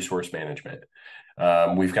human resource management.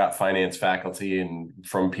 We've got finance faculty and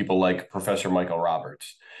from people like Professor Michael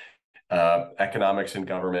Roberts. Economics and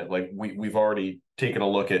government, like we've already taken a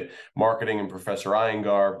look at marketing and Professor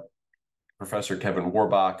Iyengar, Professor Kevin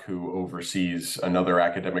Warbach, who oversees another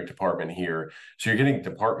academic department here. So you're getting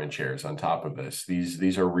department chairs on top of this.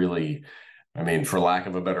 These are really, I mean, for lack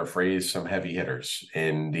of a better phrase, some heavy hitters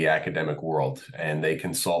in the academic world. And they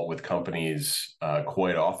consult with companies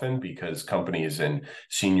quite often, because companies and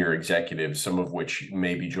senior executives, some of which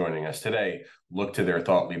may be joining us today, look to their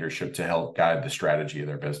thought leadership to help guide the strategy of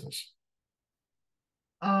their business.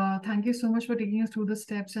 Thank you so much for taking us through the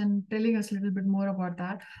steps and telling us a little bit more about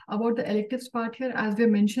that. About the electives part here, as we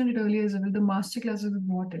mentioned it earlier as well, the master classes with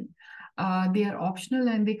Wharton. They are optional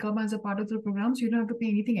and they come as a part of the program, so you don't have to pay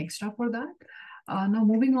anything extra for that. Now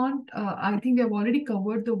moving on, I think we have already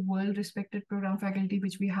covered the world-respected program faculty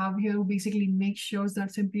which we have here, who basically make sure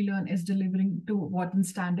that Simplilearn is delivering to Wharton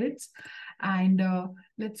standards. And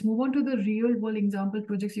let's move on to the real-world example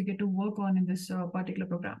projects you get to work on in this particular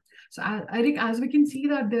program. So Eric, as we can see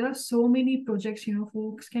that there are so many projects, you know,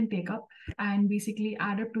 folks can take up and basically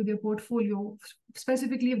add up to their portfolio.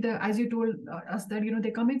 Specifically, if they're, as you told us that, you know,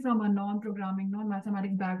 they're coming from a non-programming,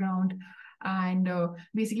 non-mathematics background. And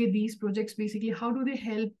basically these projects, basically, how do they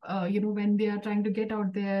help, you know, when they are trying to get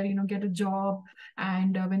out there, you know, get a job,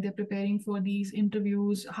 and when they're preparing for these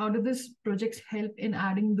interviews, how do these projects help in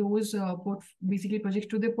adding those basically projects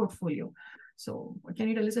to their portfolio? So can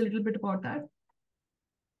you tell us a little bit about that?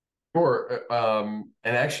 Sure. And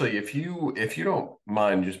actually, if you don't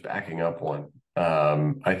mind just backing up one,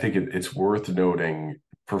 I think it's worth noting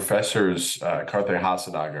Professors Karthik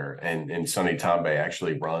Hasanagar and Sunny Tambe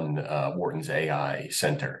actually run Wharton's AI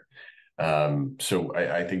Center. So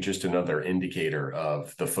I think just another indicator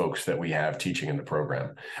of the folks that we have teaching in the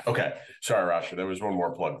program. Okay, sorry, Rasha, there was one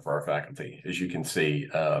more plug for our faculty. As you can see,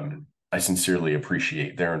 I sincerely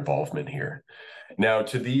appreciate their involvement here. Now,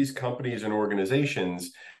 to these companies and organizations,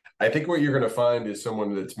 I think what you're going to find is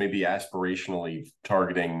someone that's maybe aspirationally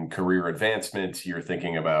targeting career advancement. You're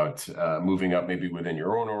thinking about moving up maybe within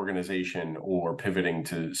your own organization or pivoting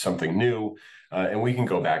to something new. And we can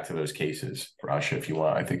go back to those cases, Rasha, if you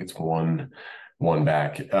want. I think it's one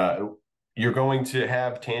back. You're going to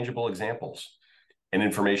have tangible examples and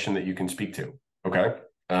information that you can speak to, okay?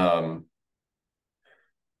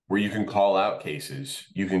 Where you can call out cases,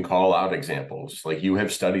 you can call out examples, like you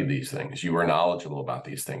have studied these things, you are knowledgeable about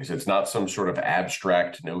these things. It's not some sort of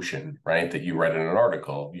abstract notion, right, that you read in an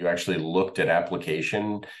article. You actually looked at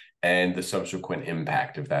application and the subsequent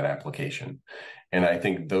impact of that application. And I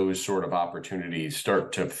think those sort of opportunities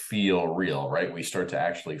start to feel real, right? We start to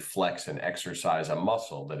actually flex and exercise a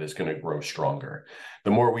muscle that is going to grow stronger.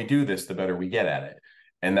 The more we do this, the better we get at it.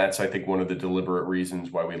 And that's, I think, one of the deliberate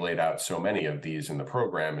reasons why we laid out so many of these in the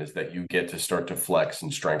program, is that you get to start to flex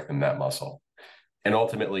and strengthen that muscle. And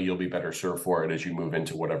ultimately, you'll be better served for it as you move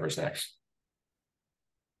into whatever's next.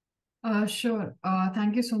 Sure.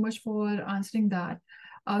 Thank you so much for answering that.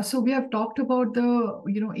 So we have talked about the,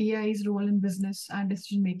 you know, AI's role in business and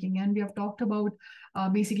decision making, and we have talked about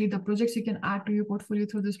basically the projects you can add to your portfolio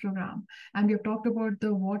through this program, and we have talked about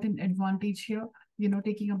the Wharton advantage here. You know,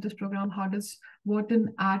 taking up this program, how does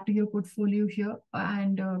Wharton add to your portfolio here,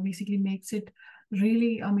 and basically makes it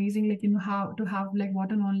really amazing, like, you know, how to have like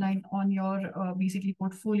Wharton Online on your basically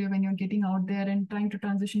portfolio when you're getting out there and trying to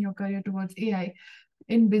transition your career towards AI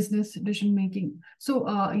in business decision making.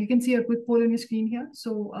 So you can see a quick poll on your screen here.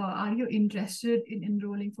 So are you interested in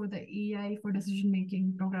enrolling for the AI for decision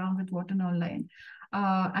making program with Wharton Online?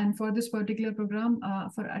 And for this particular program,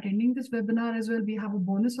 for attending this webinar as well, we have a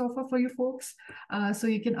bonus offer for you folks. So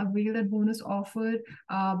you can avail that bonus offer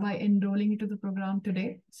by enrolling into the program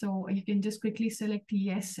today. So you can just quickly select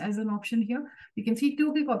yes as an option here. You can see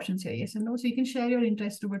two quick options here, yes and no. So you can share your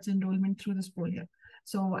interest towards enrollment through this poll here.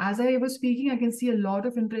 So as I was speaking, I can see a lot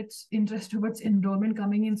of interest towards enrollment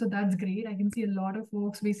coming in. So that's great. I can see a lot of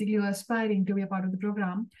folks basically who are aspiring to be a part of the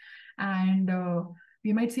program. And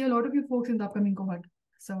we might see a lot of you folks in the upcoming cohort.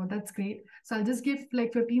 So that's great. So I'll just give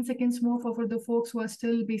like 15 seconds more for the folks who are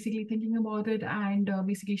still basically thinking about it and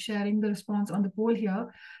basically sharing the response on the poll here.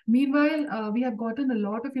 Meanwhile, we have gotten a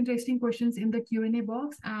lot of interesting questions in the Q&A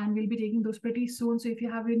box, and we'll be taking those pretty soon. So if you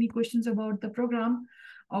have any questions about the program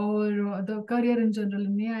or the career in general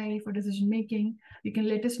in AI for decision making, you can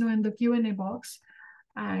let us know in the Q&A box.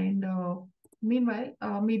 And meanwhile,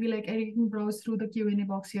 maybe like Eric can browse through the Q&A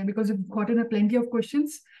box here, because we've gotten a plenty of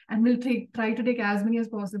questions, and we'll try to take as many as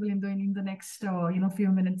possible in the next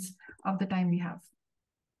few minutes of the time we have.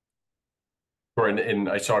 Sure, and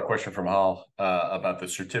I saw a question from Hal about the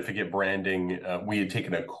certificate branding. We had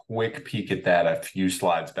taken a quick peek at that a few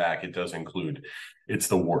slides back. It does include, it's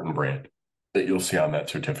the Wharton brand that you'll see on that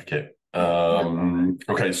certificate.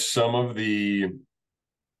 Okay, some of the...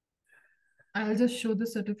 I'll just show the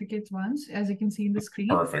certificates once, as you can see in the screen.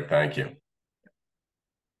 Perfect, thank you.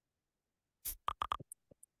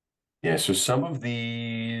 Yeah, so some of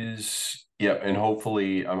these, yeah, and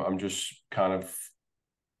hopefully I'm just kind of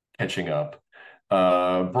catching up.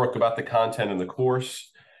 Brooke, about the content in the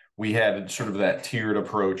course, we had sort of that tiered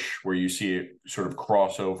approach where you see it sort of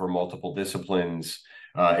cross over multiple disciplines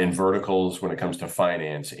in verticals when it comes to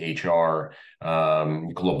finance, HR,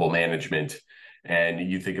 global management. And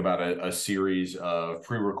you think about a series of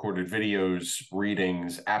pre-recorded videos,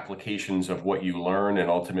 readings, applications of what you learn, and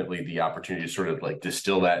ultimately the opportunity to sort of like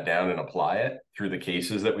distill that down and apply it through the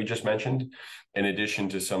cases that we just mentioned, in addition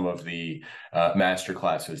to some of the master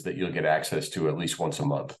classes that you'll get access to at least once a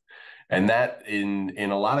month. And that in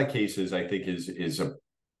a lot of cases, I think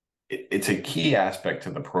it's a key aspect to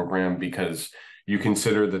the program, because you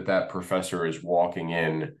consider that professor is walking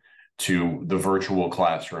in to the virtual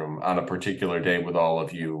classroom on a particular day with all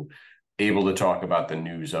of you, able to talk about the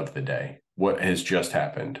news of the day, what has just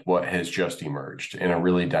happened, what has just emerged in a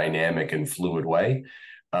really dynamic and fluid way,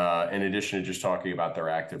 in addition to just talking about their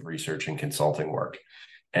active research and consulting work.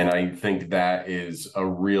 And I think that is a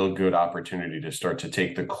real good opportunity to start to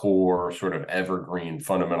take the core sort of evergreen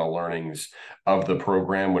fundamental learnings of the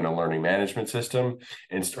program in a learning management system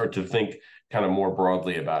and start to think kind of more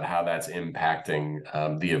broadly about how that's impacting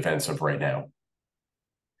the events of right now.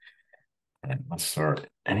 And let's start.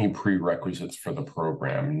 Any prerequisites for the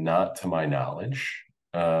program? Not to my knowledge.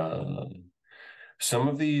 Some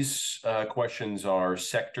of these questions are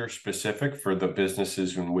sector specific for the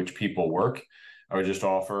businesses in which people work. I would just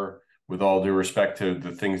offer, with all due respect to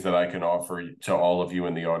the things that I can offer to all of you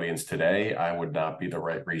in the audience today, I would not be the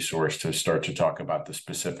right resource to start to talk about the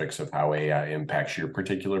specifics of how AI impacts your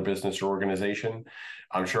particular business or organization.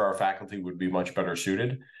 I'm sure our faculty would be much better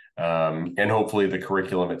suited. And hopefully the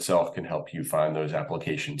curriculum itself can help you find those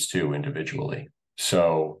applications too individually.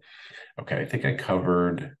 So, okay, I think I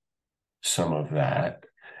covered some of that.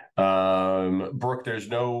 Brooke, there's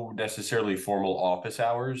no necessarily formal office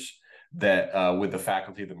hours that with the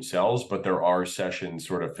faculty themselves, but there are sessions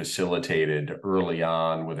sort of facilitated early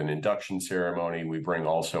on with an induction ceremony. We bring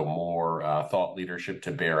also more thought leadership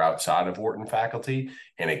to bear outside of Wharton faculty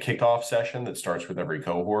in a kickoff session that starts with every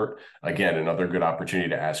cohort. Again, another good opportunity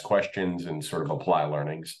to ask questions and sort of apply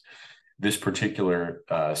learnings. This particular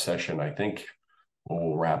session, I think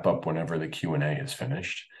we'll wrap up whenever the Q&A is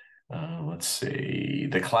finished. Let's see,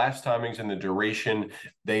 the class timings and the duration,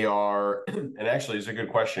 they are, and actually it's a good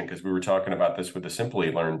question because we were talking about this with the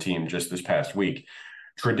Simplilearn team just this past week.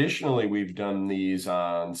 Traditionally, we've done these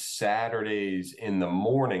on Saturdays in the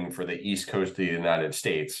morning for the East Coast of the United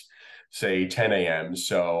States, say 10 a.m.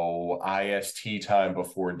 So IST time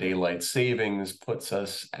before daylight savings puts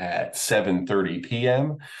us at 7:30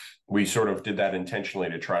 p.m. We sort of did that intentionally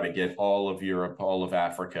to try to get all of Europe, all of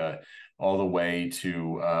Africa, all the way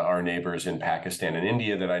to our neighbors in Pakistan and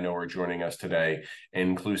India that I know are joining us today,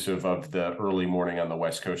 inclusive of the early morning on the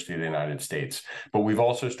West Coast of the United States. But we've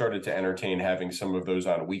also started to entertain having some of those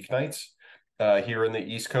on weeknights here in the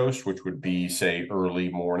East Coast, which would be, say, early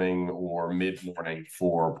morning or mid-morning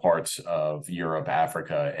for parts of Europe,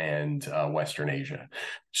 Africa, and Western Asia.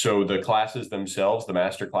 So the classes themselves, the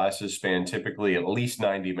master classes, span typically at least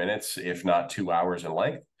 90 minutes, if not 2 hours in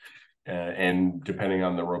length. And depending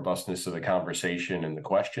on the robustness of the conversation and the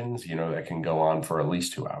questions, you know, that can go on for at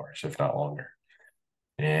least 2 hours, if not longer.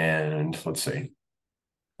 And let's see.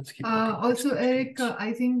 Let's keep looking for Also, Eric, questions.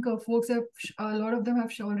 I think folks have, a lot of them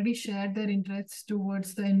have already shared their interests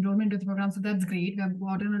towards the enrollment of the program. So that's great. We have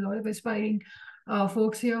gotten a lot of aspiring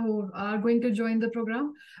folks here who are going to join the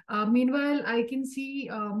program. Meanwhile, I can see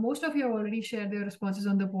most of you have already shared their responses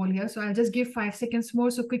on the poll here. So I'll just give 5 seconds more.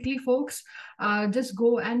 So quickly, folks, just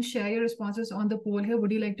go and share your responses on the poll here.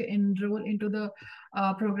 Would you like to enroll into the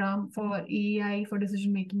program for EI for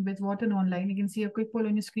decision making with Wharton Online? You can see a quick poll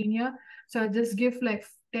on your screen here. So I'll just give like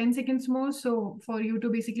 10 seconds more. So for you to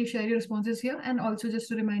basically share your responses here. And also just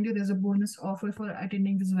to remind you, there's a bonus offer for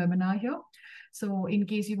attending this webinar here. So in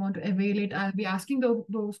case you want to avail it, I'll be asking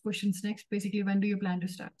those questions next. Basically, when do you plan to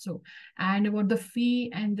start? So, and about the fee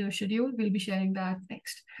and the schedule, we'll be sharing that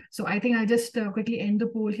next. So I think I'll just quickly end the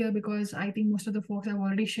poll here because I think most of the folks have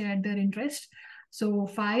already shared their interest. So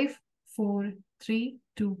 5, 4, 3,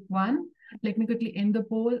 2, 1. Let me quickly end the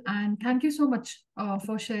poll. And thank you so much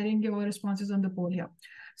for sharing your responses on the poll here.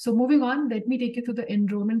 So moving on, let me take you through the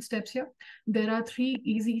enrollment steps here. There are 3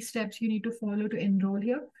 easy steps you need to follow to enroll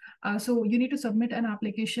here. So you need to submit an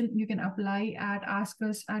application. You can apply at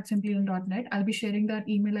askus@simplilearn.net. I'll be sharing that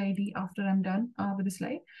email ID after I'm done with the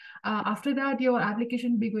slide. After that, your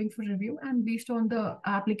application will be going for review. And based on the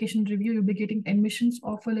application review, you'll be getting admissions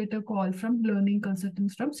offer letter call from learning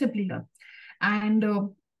consultants from Simplilearn. And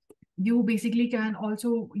you basically can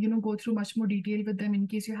also, go through much more detail with them in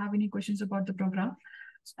case you have any questions about the program.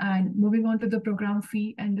 And moving on to the program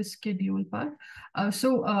fee and the schedule part.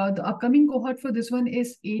 So the upcoming cohort for this one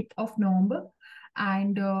is 8th of November.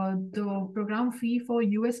 And the program fee for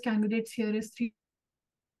US candidates here is 3.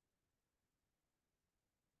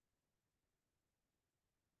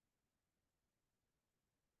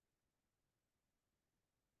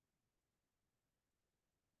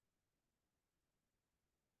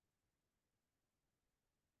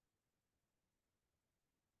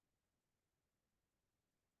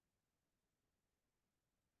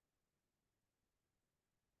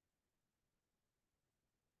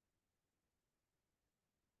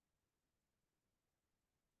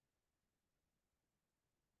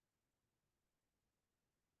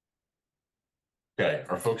 Okay,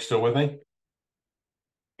 are folks still with me?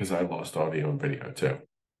 Because I lost audio and video too.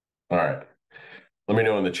 All right. Let me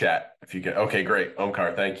know in the chat if you can. Okay, great.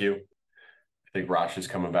 Omkar, thank you. I think Rosh is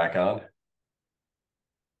coming back on.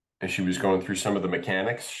 And she was going through some of the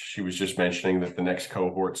mechanics. She was just mentioning that the next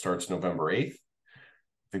cohort starts November 8th.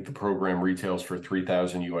 I think the program retails for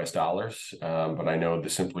 $3,000 US, but I know the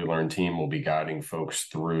Simplilearn team will be guiding folks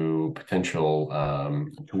through potential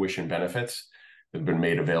tuition benefits that have been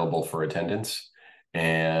made available for attendance.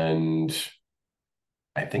 And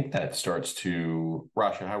I think that starts to,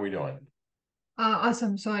 Rasha, how are we doing?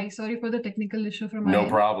 Awesome. Sorry for the technical issue from my No end.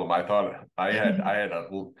 problem. I thought I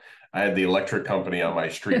had the electric company on my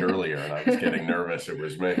street earlier, and I was getting nervous. It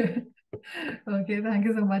was me. Okay, thank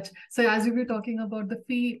you so much. So as we were talking about the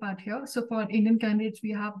fee part here, so for Indian candidates,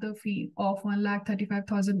 we have the fee of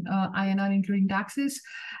 1,35,000 INR including taxes,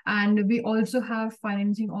 and we also have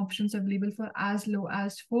financing options available for as low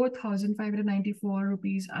as 4,594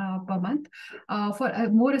 rupees per month. For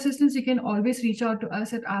more assistance, you can always reach out to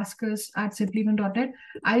us at askus@simplilearn.net.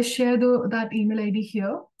 I'll share that email ID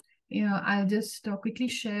here. I'll just quickly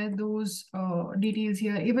share those details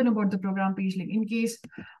here, even about the program page link. In case,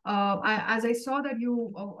 as I saw that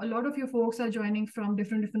a lot of you folks are joining from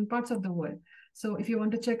different parts of the world. So if you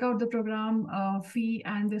want to check out the program fee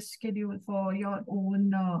and the schedule for your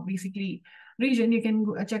own basically region, you can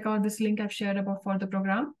go check out this link I've shared about for the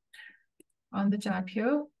program on the chat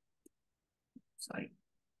here. Sorry.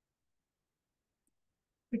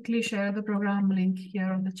 Quickly share the program link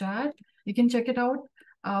here on the chat. You can check it out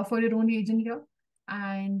for your own region here.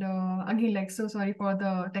 And again, like, so sorry for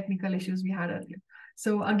the technical issues we had earlier.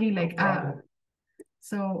 So again, like, I'll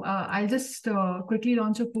just quickly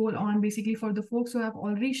launch a poll on basically for the folks who have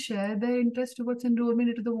already shared their interest towards enrollment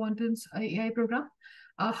into the Wharton's AI program.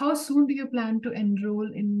 How soon do you plan to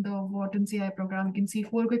enroll in the Wharton's AI program? You can see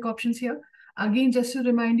 4 quick options here. Again, just to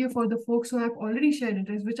remind you, for the folks who have already shared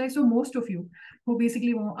interest, which I saw most of you who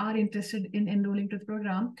basically are interested in enrolling to the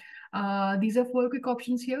program, these are 4 quick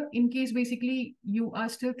options here. In case basically you are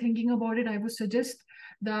still thinking about it, I would suggest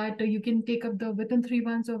that you can take up the within 3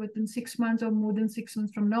 months or within 6 months or more than 6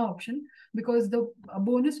 months from now option, because the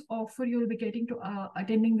bonus offer you'll be getting to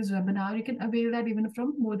attending this webinar, you can avail that even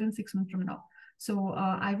from more than 6 months from now. So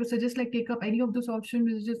I would suggest like take up any of those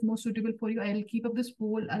options which is most suitable for you. I'll keep up this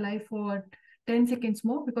poll alive for 10 seconds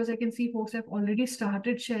more because I can see folks have already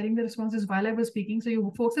started sharing the responses while I was speaking. So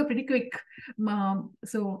you folks are pretty quick.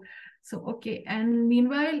 So okay. And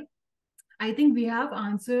meanwhile, I think we have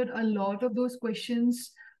answered a lot of those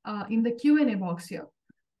questions in the Q&A box here.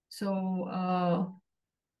 So,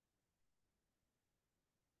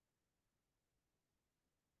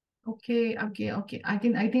 okay. I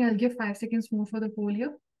think I'll give 5 seconds more for the poll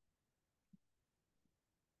here.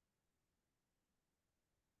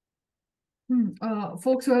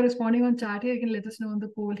 Folks who are responding on chat here, you can let us know on the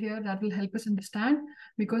poll here. That will help us understand,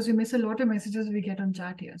 because we miss a lot of messages we get on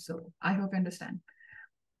chat here. So I hope you understand.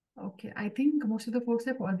 Okay, I think most of the folks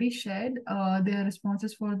have already shared their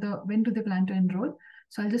responses for the when do they plan to enroll.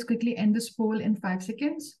 So I'll just quickly end this poll in 5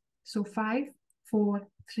 seconds. So 5, 4,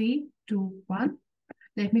 3, 2, 1.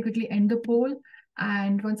 Let me quickly end the poll.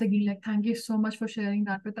 And once again, thank you so much for sharing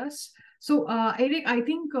that with us. So, Eric, I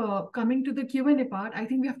think coming to the Q&A part, I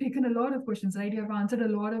think we have taken a lot of questions, right? You have answered a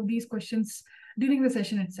lot of these questions during the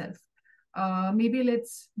session itself. Maybe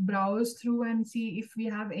let's browse through and see if we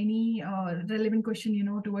have any relevant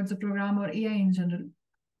question, towards the program or AI in general.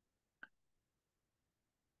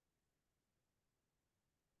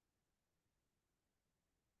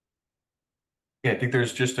 Yeah, I think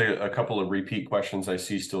there's just a couple of repeat questions I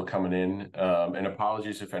see still coming in. And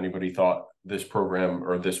apologies if anybody thought this program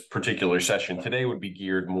or this particular session today would be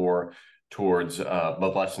geared more towards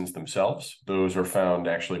the lessons themselves. Those are found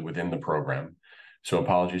actually within the program. So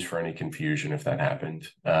apologies for any confusion if that happened.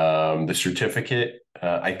 The certificate,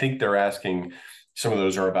 I think they're asking, some of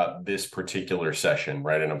those are about this particular session,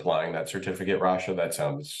 right? And applying that certificate, Rasha, that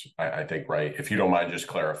sounds, I think, right. If you don't mind just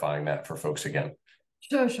clarifying that for folks again.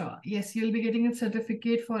 Sure. Yes, you'll be getting a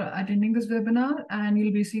certificate for attending this webinar, and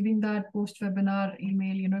you'll be receiving that post-webinar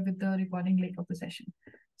email, with the recording link of the session.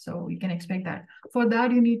 So you can expect that. For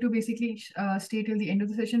that, you need to basically stay till the end of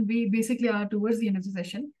the session. We basically are towards the end of the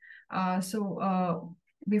session.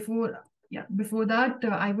 Before that,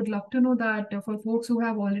 I would love to know that for folks who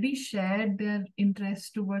have already shared their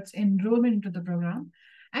interest towards enrollment into the program,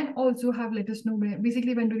 and also have let us know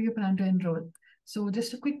basically when do you plan to enroll. So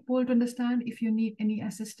just a quick poll to understand if you need any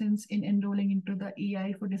assistance in enrolling into the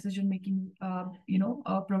AI for decision-making,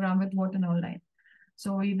 program with Wharton Online.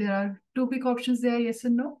 So there are 2 quick options there, yes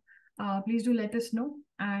and no. Please do let us know.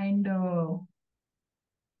 And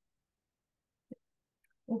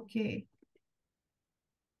okay.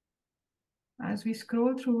 As we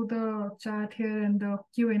scroll through the chat here and the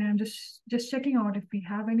Q&A, I'm just checking out if we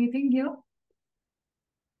have anything here.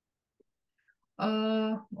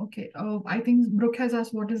 Okay. I think Brooke has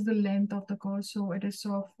asked what is the length of the course. So it is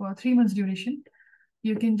of 3 months duration.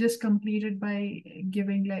 You can just complete it by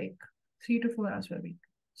giving 3 to 4 hours per week.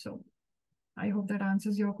 So I hope that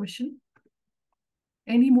answers your question.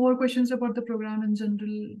 Any more questions about the program in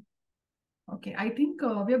general? Okay, I think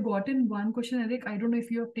we have gotten one question, Eric. I don't know if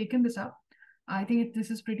you have taken this up. I think this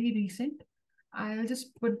is pretty recent. I'll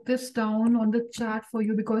just put this down on the chat for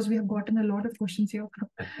you because we have gotten a lot of questions here.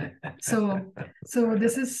 So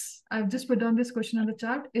I've just put down this question on the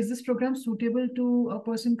chat. Is this program suitable to a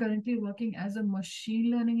person currently working as a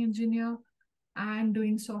machine learning engineer and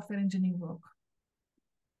doing software engineering work?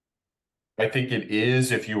 I think it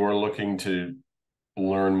is if you are looking to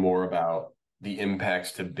learn more about the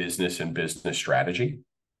impacts to business and business strategy.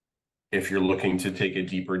 If you're looking to take a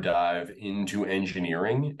deeper dive into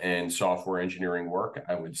engineering and software engineering work,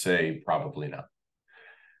 I would say probably not.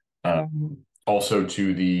 Also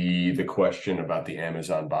to the question about the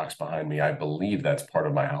Amazon box behind me, I believe that's part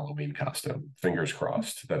of my Halloween costume. Fingers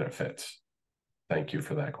crossed that it fits. Thank you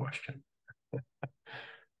for that question.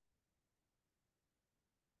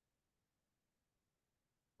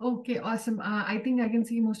 Okay, awesome. I think I can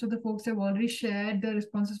see most of the folks have already shared the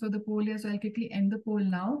responses for the poll here, so I'll quickly end the poll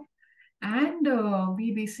now. And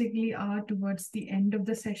we basically are towards the end of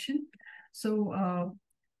the session. So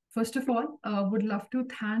first of all, would love to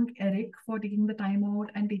thank Eric for taking the time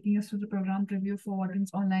out and taking us through the program preview for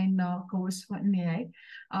Wharton's online course in AI.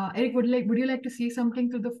 Eric, would you like to say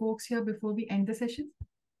something to the folks here before we end the session?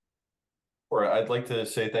 Or I'd like to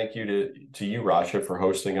say thank you to you, Rasha, for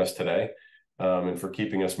hosting us today. And for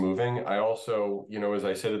keeping us moving. I also, as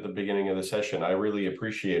I said at the beginning of the session, I really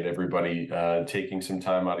appreciate everybody taking some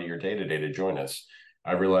time out of your day-to-day to join us.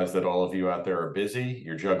 I realize that all of you out there are busy.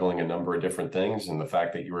 You're juggling a number of different things. And the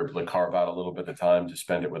fact that you were able to carve out a little bit of time to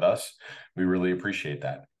spend it with us, we really appreciate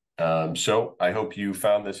that. So I hope you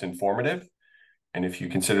found this informative. And if you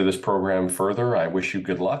consider this program further, I wish you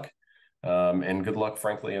good luck. And good luck,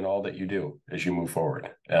 frankly, in all that you do as you move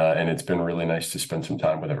forward. And it's been really nice to spend some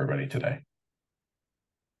time with everybody today.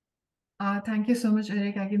 Thank you so much,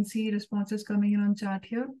 Eric. I can see responses coming in on chat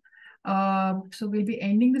here. So we'll be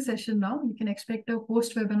ending the session now. You can expect a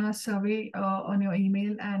post-webinar survey on your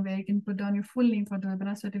email, and where you can put down your full name for the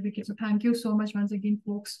webinar certificate. So thank you so much once again,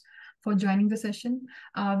 folks, for joining the session.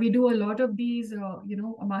 We do a lot of these,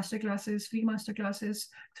 master classes, free master classes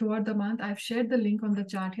throughout the month. I've shared the link on the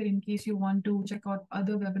chat here in case you want to check out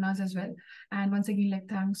other webinars as well. And once again,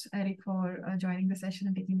 thanks, Eric, for joining the session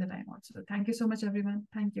and taking the time out. So thank you so much, everyone.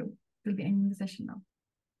 Thank you. We'll be ending the session now.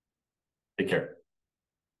 Take care.